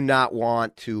 They do not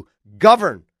want to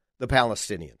govern the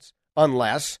Palestinians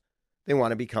unless they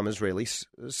want to become Israeli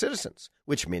citizens,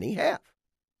 which many have.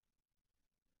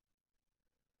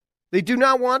 They do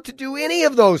not want to do any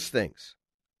of those things.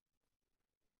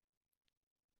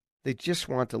 They just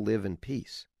want to live in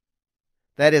peace.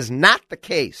 That is not the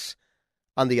case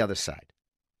on the other side.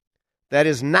 That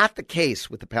is not the case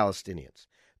with the Palestinians.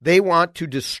 They want to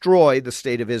destroy the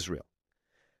state of Israel.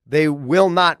 They will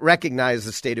not recognize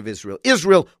the state of Israel.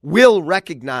 Israel will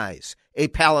recognize a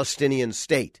Palestinian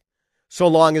state so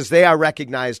long as they are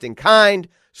recognized in kind,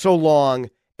 so long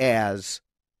as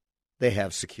they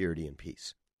have security and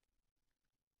peace.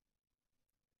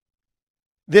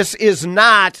 This is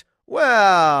not,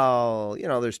 well,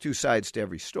 there's two sides to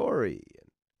every story.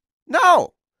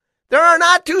 No, there are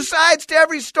not two sides to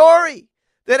every story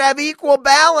that have equal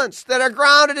balance, that are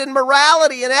grounded in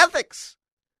morality and ethics.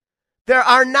 There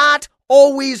are not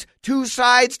always two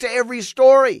sides to every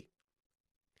story.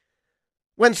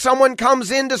 When someone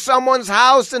comes into someone's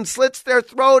house and slits their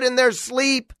throat in their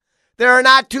sleep, there are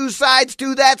not two sides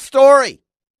to that story.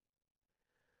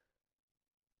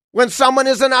 When someone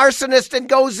is an arsonist and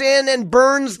goes in and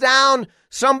burns down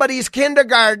somebody's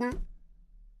kindergarten,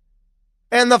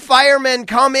 and the firemen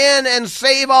come in and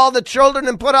save all the children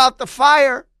and put out the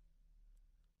fire,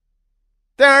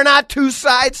 there are not two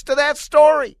sides to that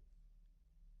story.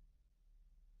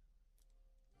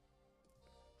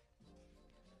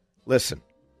 Listen.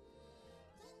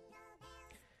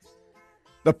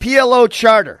 The PLO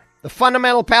Charter, the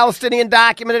fundamental Palestinian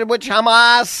document in which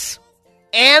Hamas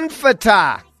and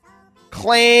Fatah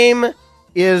claim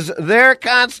is their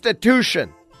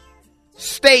constitution,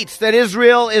 states that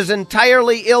Israel is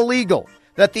entirely illegal,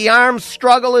 that the armed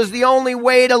struggle is the only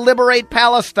way to liberate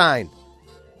Palestine.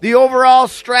 The overall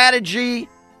strategy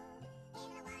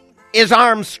is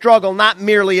armed struggle, not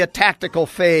merely a tactical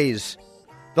phase.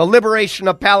 The liberation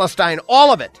of Palestine,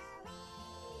 all of it,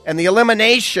 and the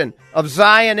elimination of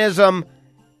Zionism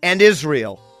and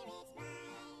Israel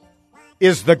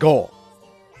is the goal.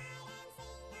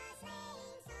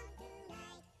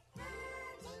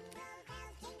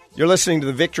 You're listening to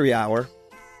the Victory Hour.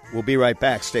 We'll be right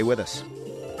back. Stay with us.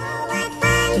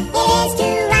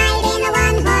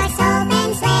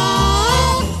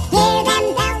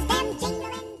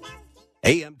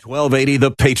 AM 1280,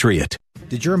 The Patriot.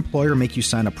 Did your employer make you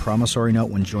sign a promissory note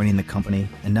when joining the company,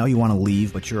 and now you want to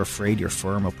leave, but you're afraid your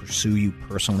firm will pursue you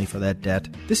personally for that debt?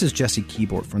 This is Jesse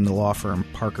Keyboard from the law firm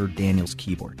Parker Daniels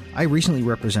Keyboard. I recently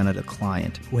represented a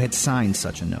client who had signed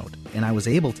such a note, and I was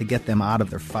able to get them out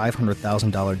of their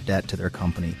 $500,000 debt to their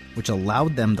company, which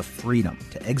allowed them the freedom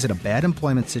to exit a bad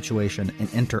employment situation and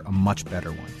enter a much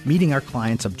better one. Meeting our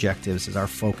clients' objectives is our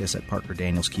focus at Parker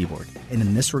Daniels Keyboard, and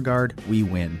in this regard, we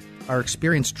win. Our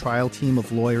experienced trial team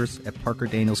of lawyers at Parker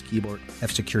Daniels Keyboard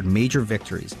have secured major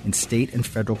victories in state and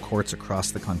federal courts across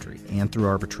the country and through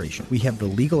arbitration. We have the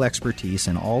legal expertise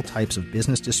in all types of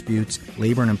business disputes,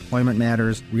 labor and employment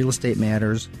matters, real estate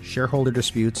matters, shareholder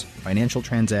disputes, financial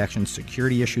transactions,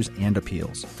 security issues, and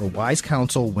appeals. For wise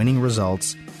counsel, winning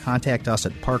results, contact us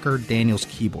at Parker Daniels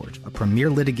Keyboard, a premier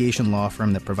litigation law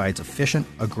firm that provides efficient,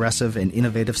 aggressive, and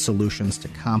innovative solutions to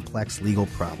complex legal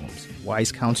problems.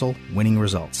 Wise counsel, winning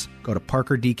results. Go to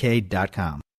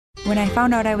parkerdk.com. When I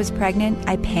found out I was pregnant,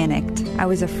 I panicked. I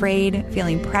was afraid,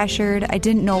 feeling pressured. I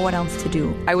didn't know what else to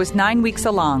do. I was 9 weeks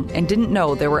along and didn't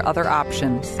know there were other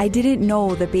options. I didn't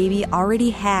know the baby already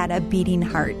had a beating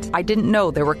heart. I didn't know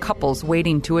there were couples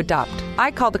waiting to adopt. I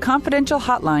called the confidential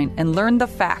hotline and learned the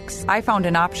facts. I found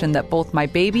an option that both my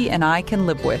baby and I can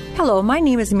live with. Hello, my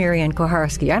name is Marianne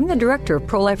Koharski. I'm the director of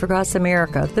Pro-Life Across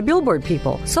America, the Billboard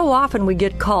people. So often we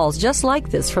get calls just like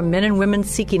this from men and women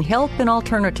seeking help and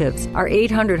alternatives. Our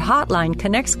 800 hotline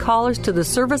connects callers to the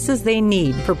services they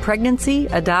need for pregnancy,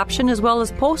 adoption, as well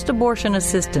as post-abortion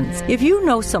assistance. If you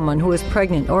know someone who is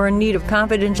pregnant or in need of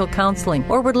confidential counseling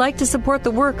or would like to support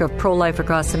the work of Pro-Life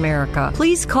Across America,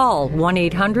 please call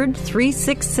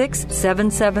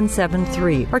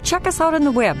 1-800-366-7773 or check us out on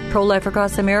the web,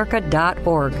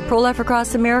 prolifeacrossamerica.org. Pro-Life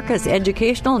Across America is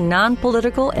educational,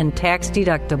 non-political, and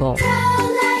tax-deductible.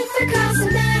 Pro-Life Across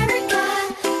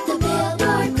America, the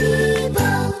Billboard people.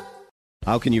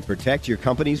 How can you protect your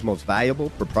company's most valuable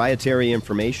proprietary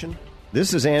information?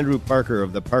 This is Andrew Parker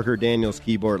of the Parker Daniels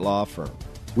Keyboard Law Firm.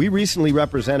 We recently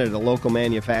represented a local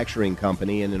manufacturing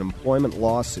company in an employment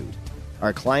lawsuit.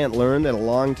 Our client learned that a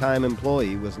longtime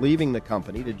employee was leaving the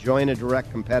company to join a direct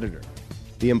competitor.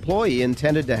 The employee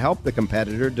intended to help the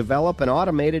competitor develop an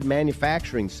automated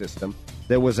manufacturing system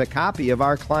that was a copy of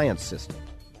our client's system.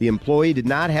 The employee did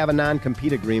not have a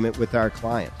non-compete agreement with our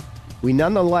client. We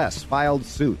nonetheless filed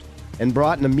suit and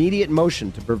brought an immediate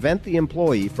motion to prevent the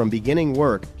employee from beginning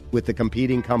work with the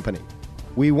competing company.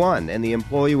 We won, and the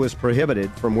employee was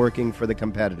prohibited from working for the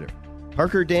competitor.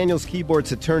 Parker Daniels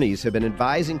Keyboard's attorneys have been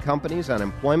advising companies on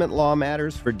employment law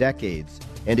matters for decades,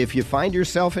 and if you find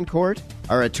yourself in court,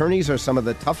 our attorneys are some of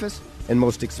the toughest and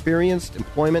most experienced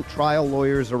employment trial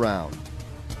lawyers around.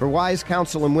 For wise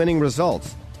counsel and winning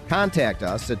results, contact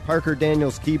us at Parker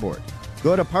Daniels Keyboard.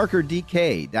 Go to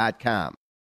parkerdk.com.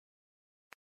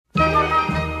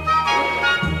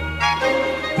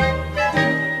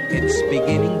 It's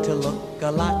beginning to look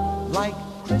a lot like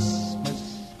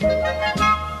Christmas.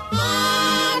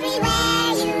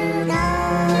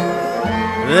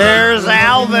 There's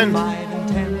Alvin. We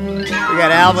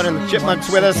got Alvin and the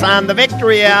Chipmunks with us on the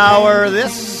Victory Hour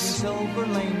this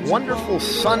wonderful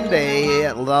Sunday,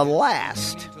 the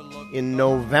last in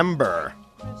November.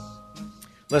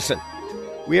 Listen,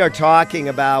 we are talking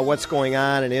about what's going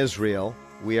on in Israel.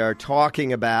 We are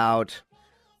talking about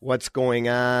what's going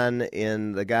on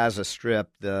in the Gaza Strip,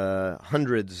 the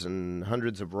hundreds and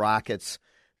hundreds of rockets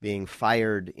being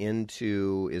fired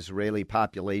into Israeli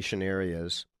population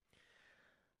areas.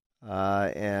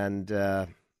 The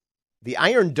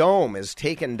Iron Dome is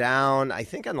taken down, I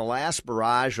think on the last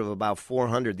barrage of about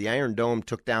 400, the Iron Dome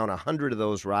took down 100 of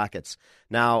those rockets.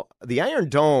 Now, the Iron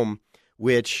Dome,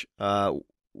 which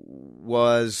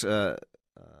was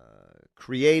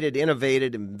created,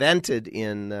 innovated, invented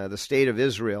in the state of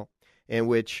Israel, and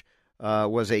which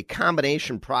was a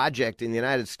combination project in the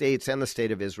United States and the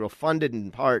state of Israel, funded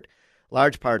in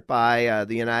large part by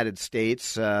the United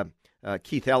States.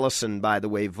 Keith Ellison, by the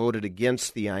way, voted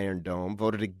against the Iron Dome,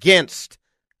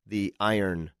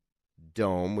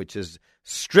 which is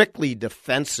strictly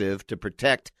defensive to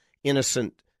protect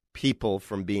innocent people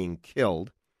from being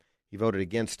killed. He voted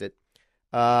against it.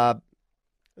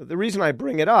 The reason I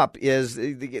bring it up is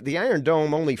the Iron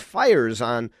Dome only fires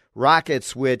on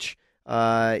rockets which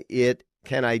it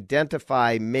can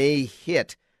identify may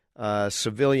hit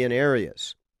civilian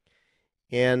areas.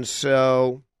 And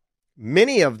so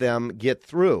many of them get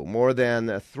through, more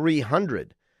than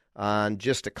 300 on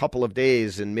just a couple of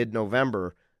days in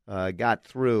mid-November got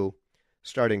through,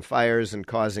 starting fires and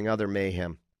causing other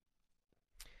mayhem.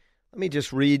 Let me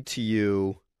just read to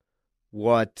you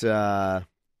what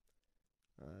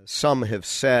some have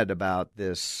said about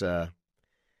these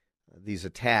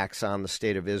attacks on the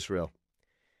state of Israel.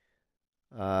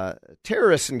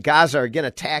 Terrorists in Gaza are again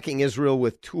attacking Israel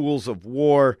with tools of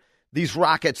war. These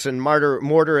rockets and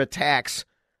mortar attacks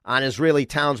on Israeli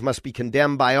towns must be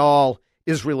condemned by all.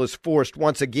 Israel is forced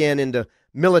once again into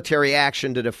military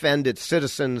action to defend its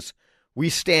citizens. We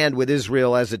stand with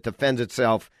Israel as it defends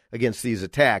itself against these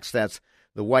attacks. That's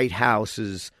the White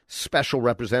House's special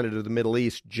representative of the Middle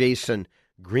East, Jason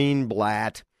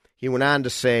Greenblatt. He went on to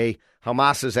say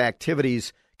Hamas's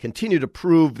activities continue to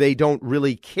prove they don't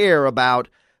really care about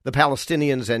the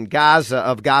Palestinians and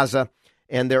Gaza,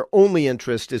 and their only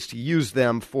interest is to use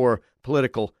them for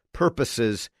political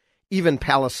purposes. Even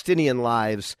Palestinian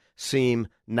lives seem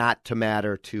not to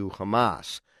matter to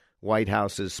Hamas. White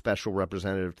House's special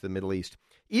representative to the Middle East.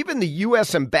 Even the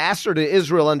U.S. ambassador to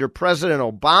Israel under President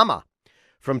Obama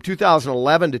from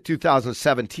 2011 to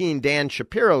 2017, Dan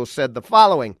Shapiro, said the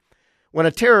following: when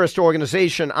a terrorist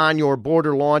organization on your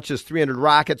border launches 300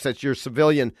 rockets at your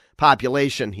civilian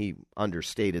population, he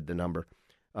understated the number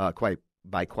quite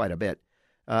a bit,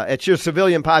 at your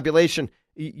civilian population,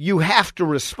 you have to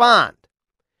respond.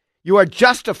 You are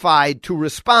justified to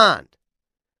respond.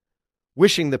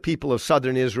 Wishing the people of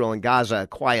southern Israel and Gaza a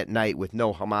quiet night with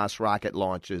no Hamas rocket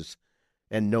launches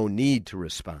and no need to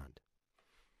respond.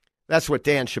 That's what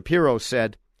Dan Shapiro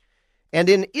said. And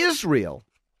in Israel,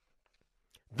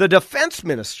 the defense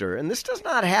minister, and this does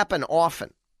not happen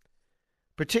often,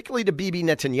 particularly to Bibi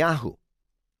Netanyahu,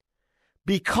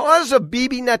 because of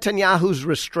Bibi Netanyahu's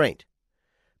restraint,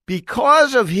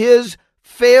 because of his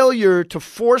failure to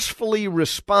forcefully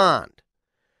respond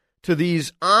to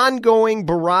these ongoing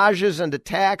barrages and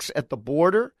attacks at the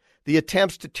border, the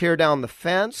attempts to tear down the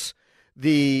fence,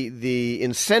 the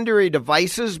incendiary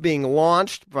devices being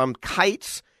launched from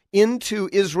kites into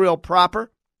Israel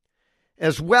proper,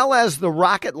 as well as the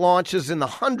rocket launches in the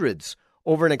hundreds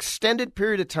over an extended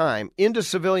period of time into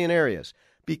civilian areas.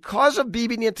 Because of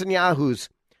Bibi Netanyahu's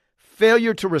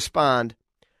failure to respond,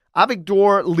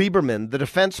 Avigdor Lieberman, the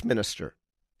defense minister,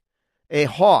 a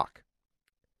hawk.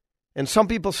 And some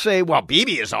people say, well,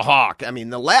 Bibi is a hawk. I mean,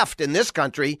 the left in this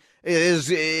country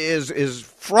is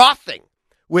frothing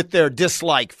with their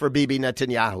dislike for Bibi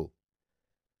Netanyahu.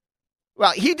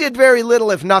 Well, he did very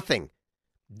little, if nothing.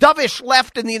 Dovish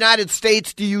left in the United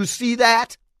States, do you see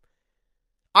that?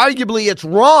 Arguably, it's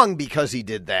wrong because he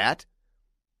did that.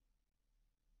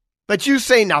 But you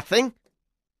say nothing.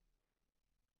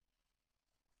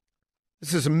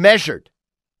 This is a measured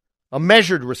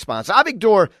response.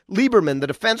 Avigdor Lieberman, the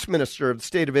defense minister of the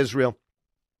state of Israel,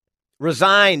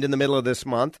 resigned in the middle of this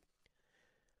month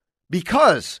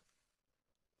because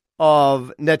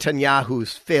of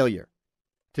Netanyahu's failure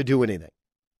to do anything.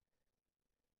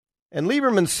 And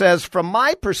Lieberman says, from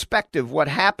my perspective, what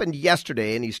happened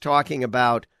yesterday, and he's talking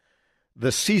about the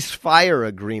ceasefire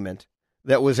agreement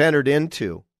that was entered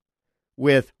into,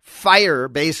 with fire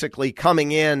basically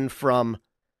coming in from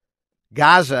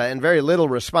Gaza and very little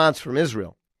response from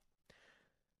Israel.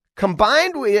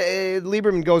 Combined with,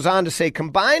 Lieberman goes on to say,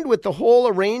 combined with the whole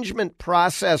arrangement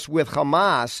process with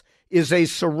Hamas is a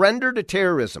surrender to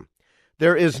terrorism.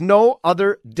 There is no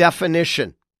other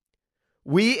definition.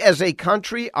 We as a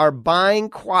country are buying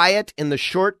quiet in the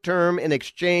short term in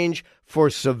exchange for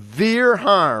severe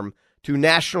harm to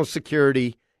national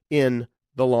security in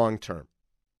the long term.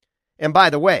 And by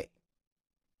the way,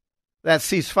 that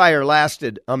ceasefire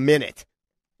lasted a minute,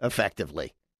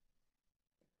 effectively.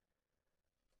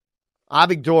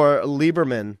 Avigdor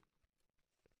Lieberman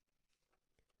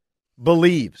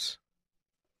believes,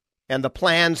 and the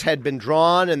plans had been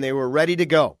drawn and they were ready to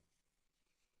go,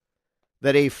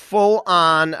 that a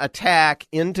full-on attack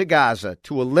into Gaza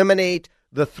to eliminate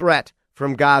the threat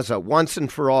from Gaza once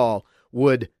and for all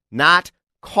would not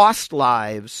cost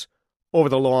lives over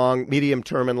the long, medium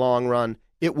term and long run.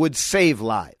 It would save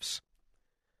lives.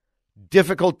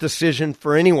 Difficult decision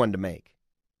for anyone to make.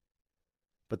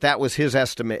 But that was his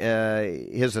estimate,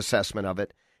 his assessment of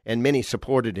it, and many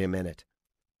supported him in it.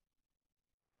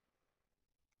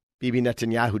 Bibi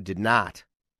Netanyahu did not.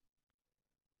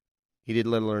 He did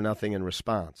little or nothing in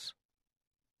response.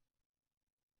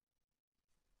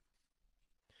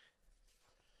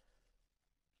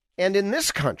 And in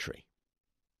this country,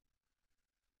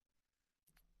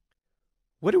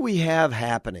 what do we have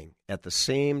happening at the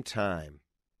same time?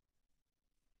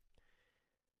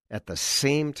 At the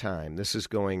same time this is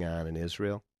going on in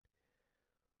Israel,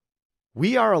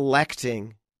 we are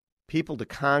electing people to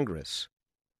Congress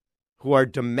who are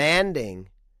demanding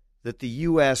that the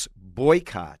U.S.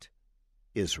 boycott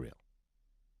Israel.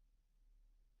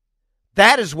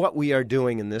 That is what we are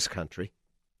doing in this country.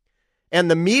 And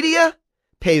the media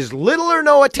pays little or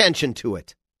no attention to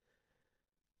it.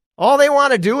 All they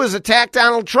want to do is attack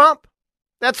Donald Trump.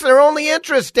 That's their only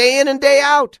interest, day in and day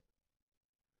out.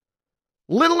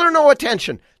 Little or no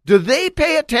attention. Do they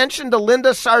pay attention to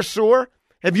Linda Sarsour?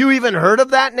 Have you even heard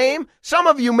of that name? Some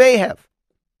of you may have.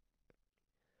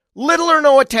 Little or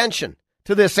no attention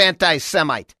to this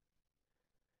anti-Semite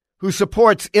who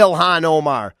supports Ilhan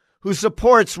Omar, who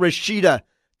supports Rashida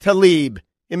Tlaib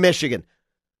in Michigan,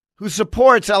 who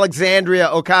supports Alexandria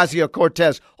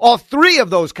Ocasio-Cortez. All three of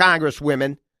those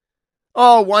congresswomen.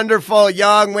 Oh, wonderful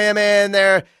young women.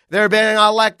 They're being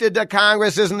elected to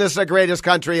Congress. Isn't this the greatest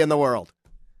country in the world?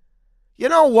 You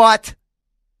know what?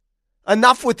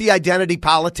 Enough with the identity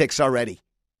politics already.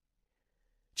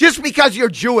 Just because you're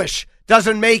Jewish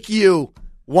doesn't make you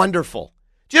wonderful.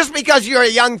 Just because you're a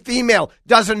young female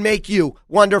doesn't make you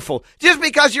wonderful. Just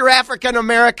because you're African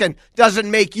American doesn't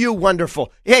make you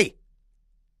wonderful. Hey,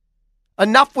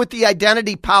 enough with the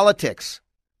identity politics.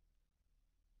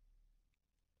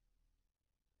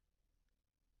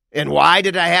 And why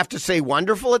did I have to say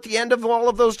wonderful at the end of all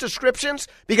of those descriptions?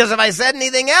 Because if I said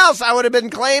anything else, I would have been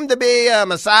claimed to be a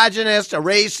misogynist, a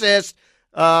racist,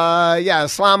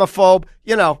 Islamophobe,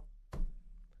 you know.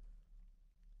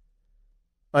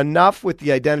 Enough with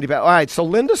the identity. All right, so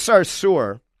Linda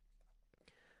Sarsour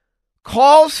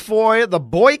calls for the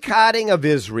boycotting of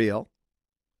Israel.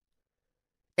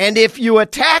 And if you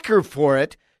attack her for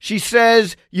it, she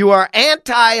says you are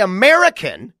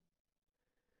anti-American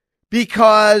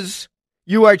because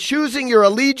you are choosing your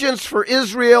allegiance for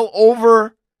Israel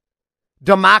over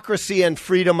democracy and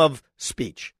freedom of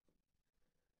speech.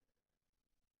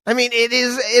 I mean, it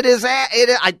is,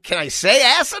 can I say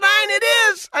asinine? It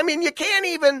is. I mean, you can't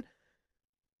even.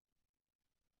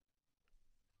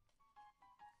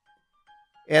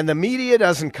 And the media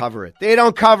doesn't cover it. They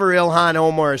don't cover Ilhan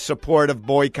Omar's support of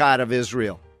boycott of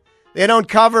Israel. They don't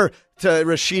cover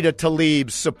Rashida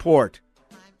Tlaib's support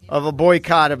of a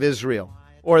boycott of Israel,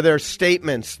 or their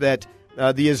statements that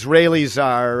the Israelis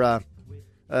are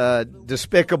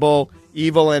despicable,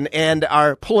 evil, and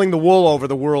are pulling the wool over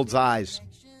the world's eyes.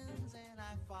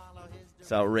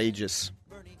 It's outrageous.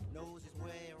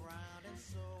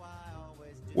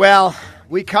 Well,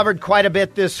 we covered quite a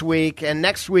bit this week, and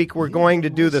next week we're going to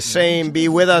do the same. Be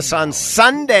with us on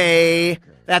Sunday.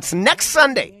 That's next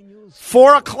Sunday,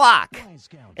 4 o'clock.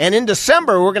 And in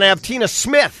December, we're going to have Tina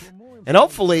Smith and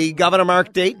hopefully Governor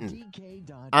Mark Dayton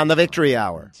on the Victory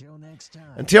Hour.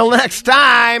 Until next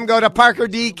time, go to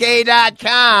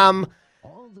ParkerDK.com.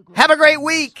 Have a great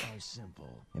week.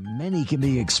 And many can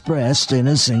be expressed in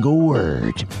a single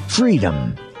word.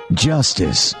 Freedom,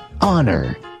 justice,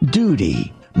 honor,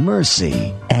 duty,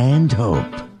 mercy, and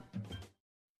hope.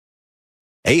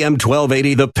 AM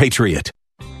 1280, The Patriot.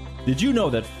 Did you know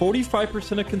that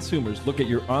 45% of consumers look at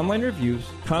your online reviews,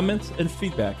 comments, and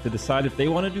feedback to decide if they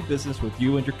want to do business with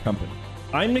you and your company?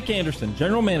 I'm Nick Anderson,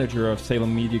 General Manager of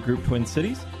Salem Media Group Twin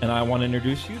Cities, and I want to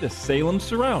introduce you to Salem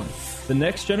Surround, the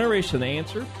next generation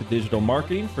answer to digital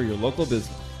marketing for your local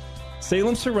business.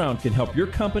 Salem Surround can help your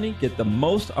company get the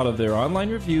most out of their online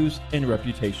reviews and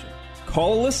reputation.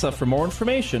 Call Alyssa for more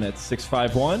information at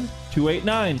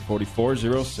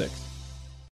 651-289-4406.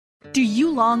 Do you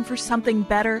long for something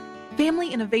better?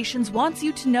 Family Innovations wants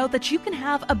you to know that you can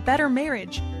have a better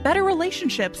marriage, better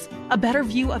relationships, a better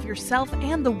view of yourself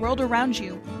and the world around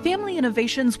you. Family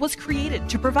Innovations was created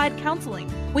to provide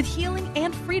counseling with healing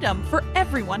and freedom for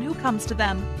everyone who comes to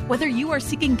them. Whether you are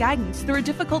seeking guidance through a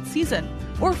difficult season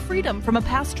or freedom from a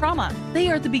past trauma, they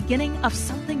are the beginning of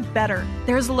something better.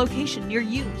 There is a location near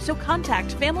you, so contact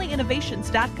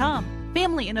FamilyInnovations.com.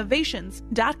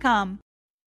 FamilyInnovations.com.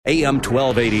 AM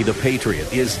 1280, The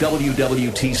Patriot, is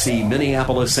WWTC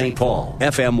Minneapolis, St. Paul,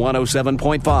 FM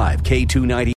 107.5,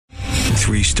 K290.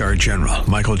 Three-star General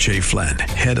Michael J. Flynn,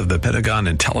 head of the Pentagon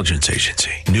Intelligence Agency,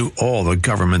 knew all the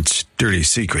government's dirty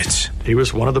secrets. He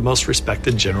was one of the most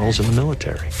respected generals in the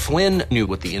military. Flynn knew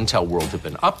what the intel world had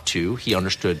been up to. He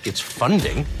understood its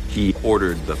funding. He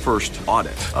ordered the first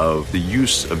audit of the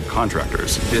use of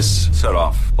contractors. This set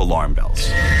off alarm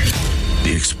bells.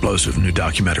 The explosive new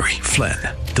documentary, Flynn,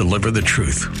 Deliver the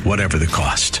Truth, Whatever the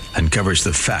Cost, uncovers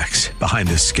the facts behind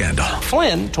this scandal.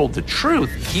 Flynn told the truth.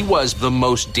 He was the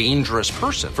most dangerous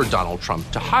person for Donald Trump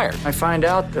to hire. I find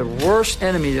out the worst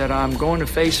enemy that I'm going to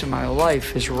face in my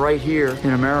life is right here in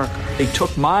America. They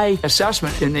took my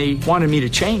assessment and they wanted me to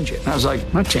change it. And I was like,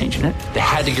 I'm not changing it. They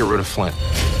had to get rid of Flynn.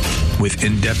 With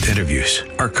in-depth interviews,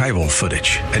 archival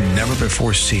footage, and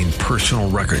never-before-seen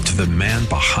personal records of the man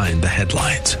behind the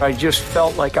headlines. I just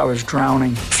felt like I was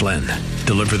drowning. Flynn,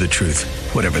 Deliver the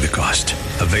Truth, Whatever the Cost.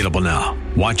 Available now.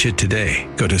 Watch it today.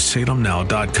 Go to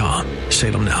salemnow.com.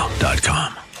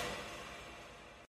 salemnow.com.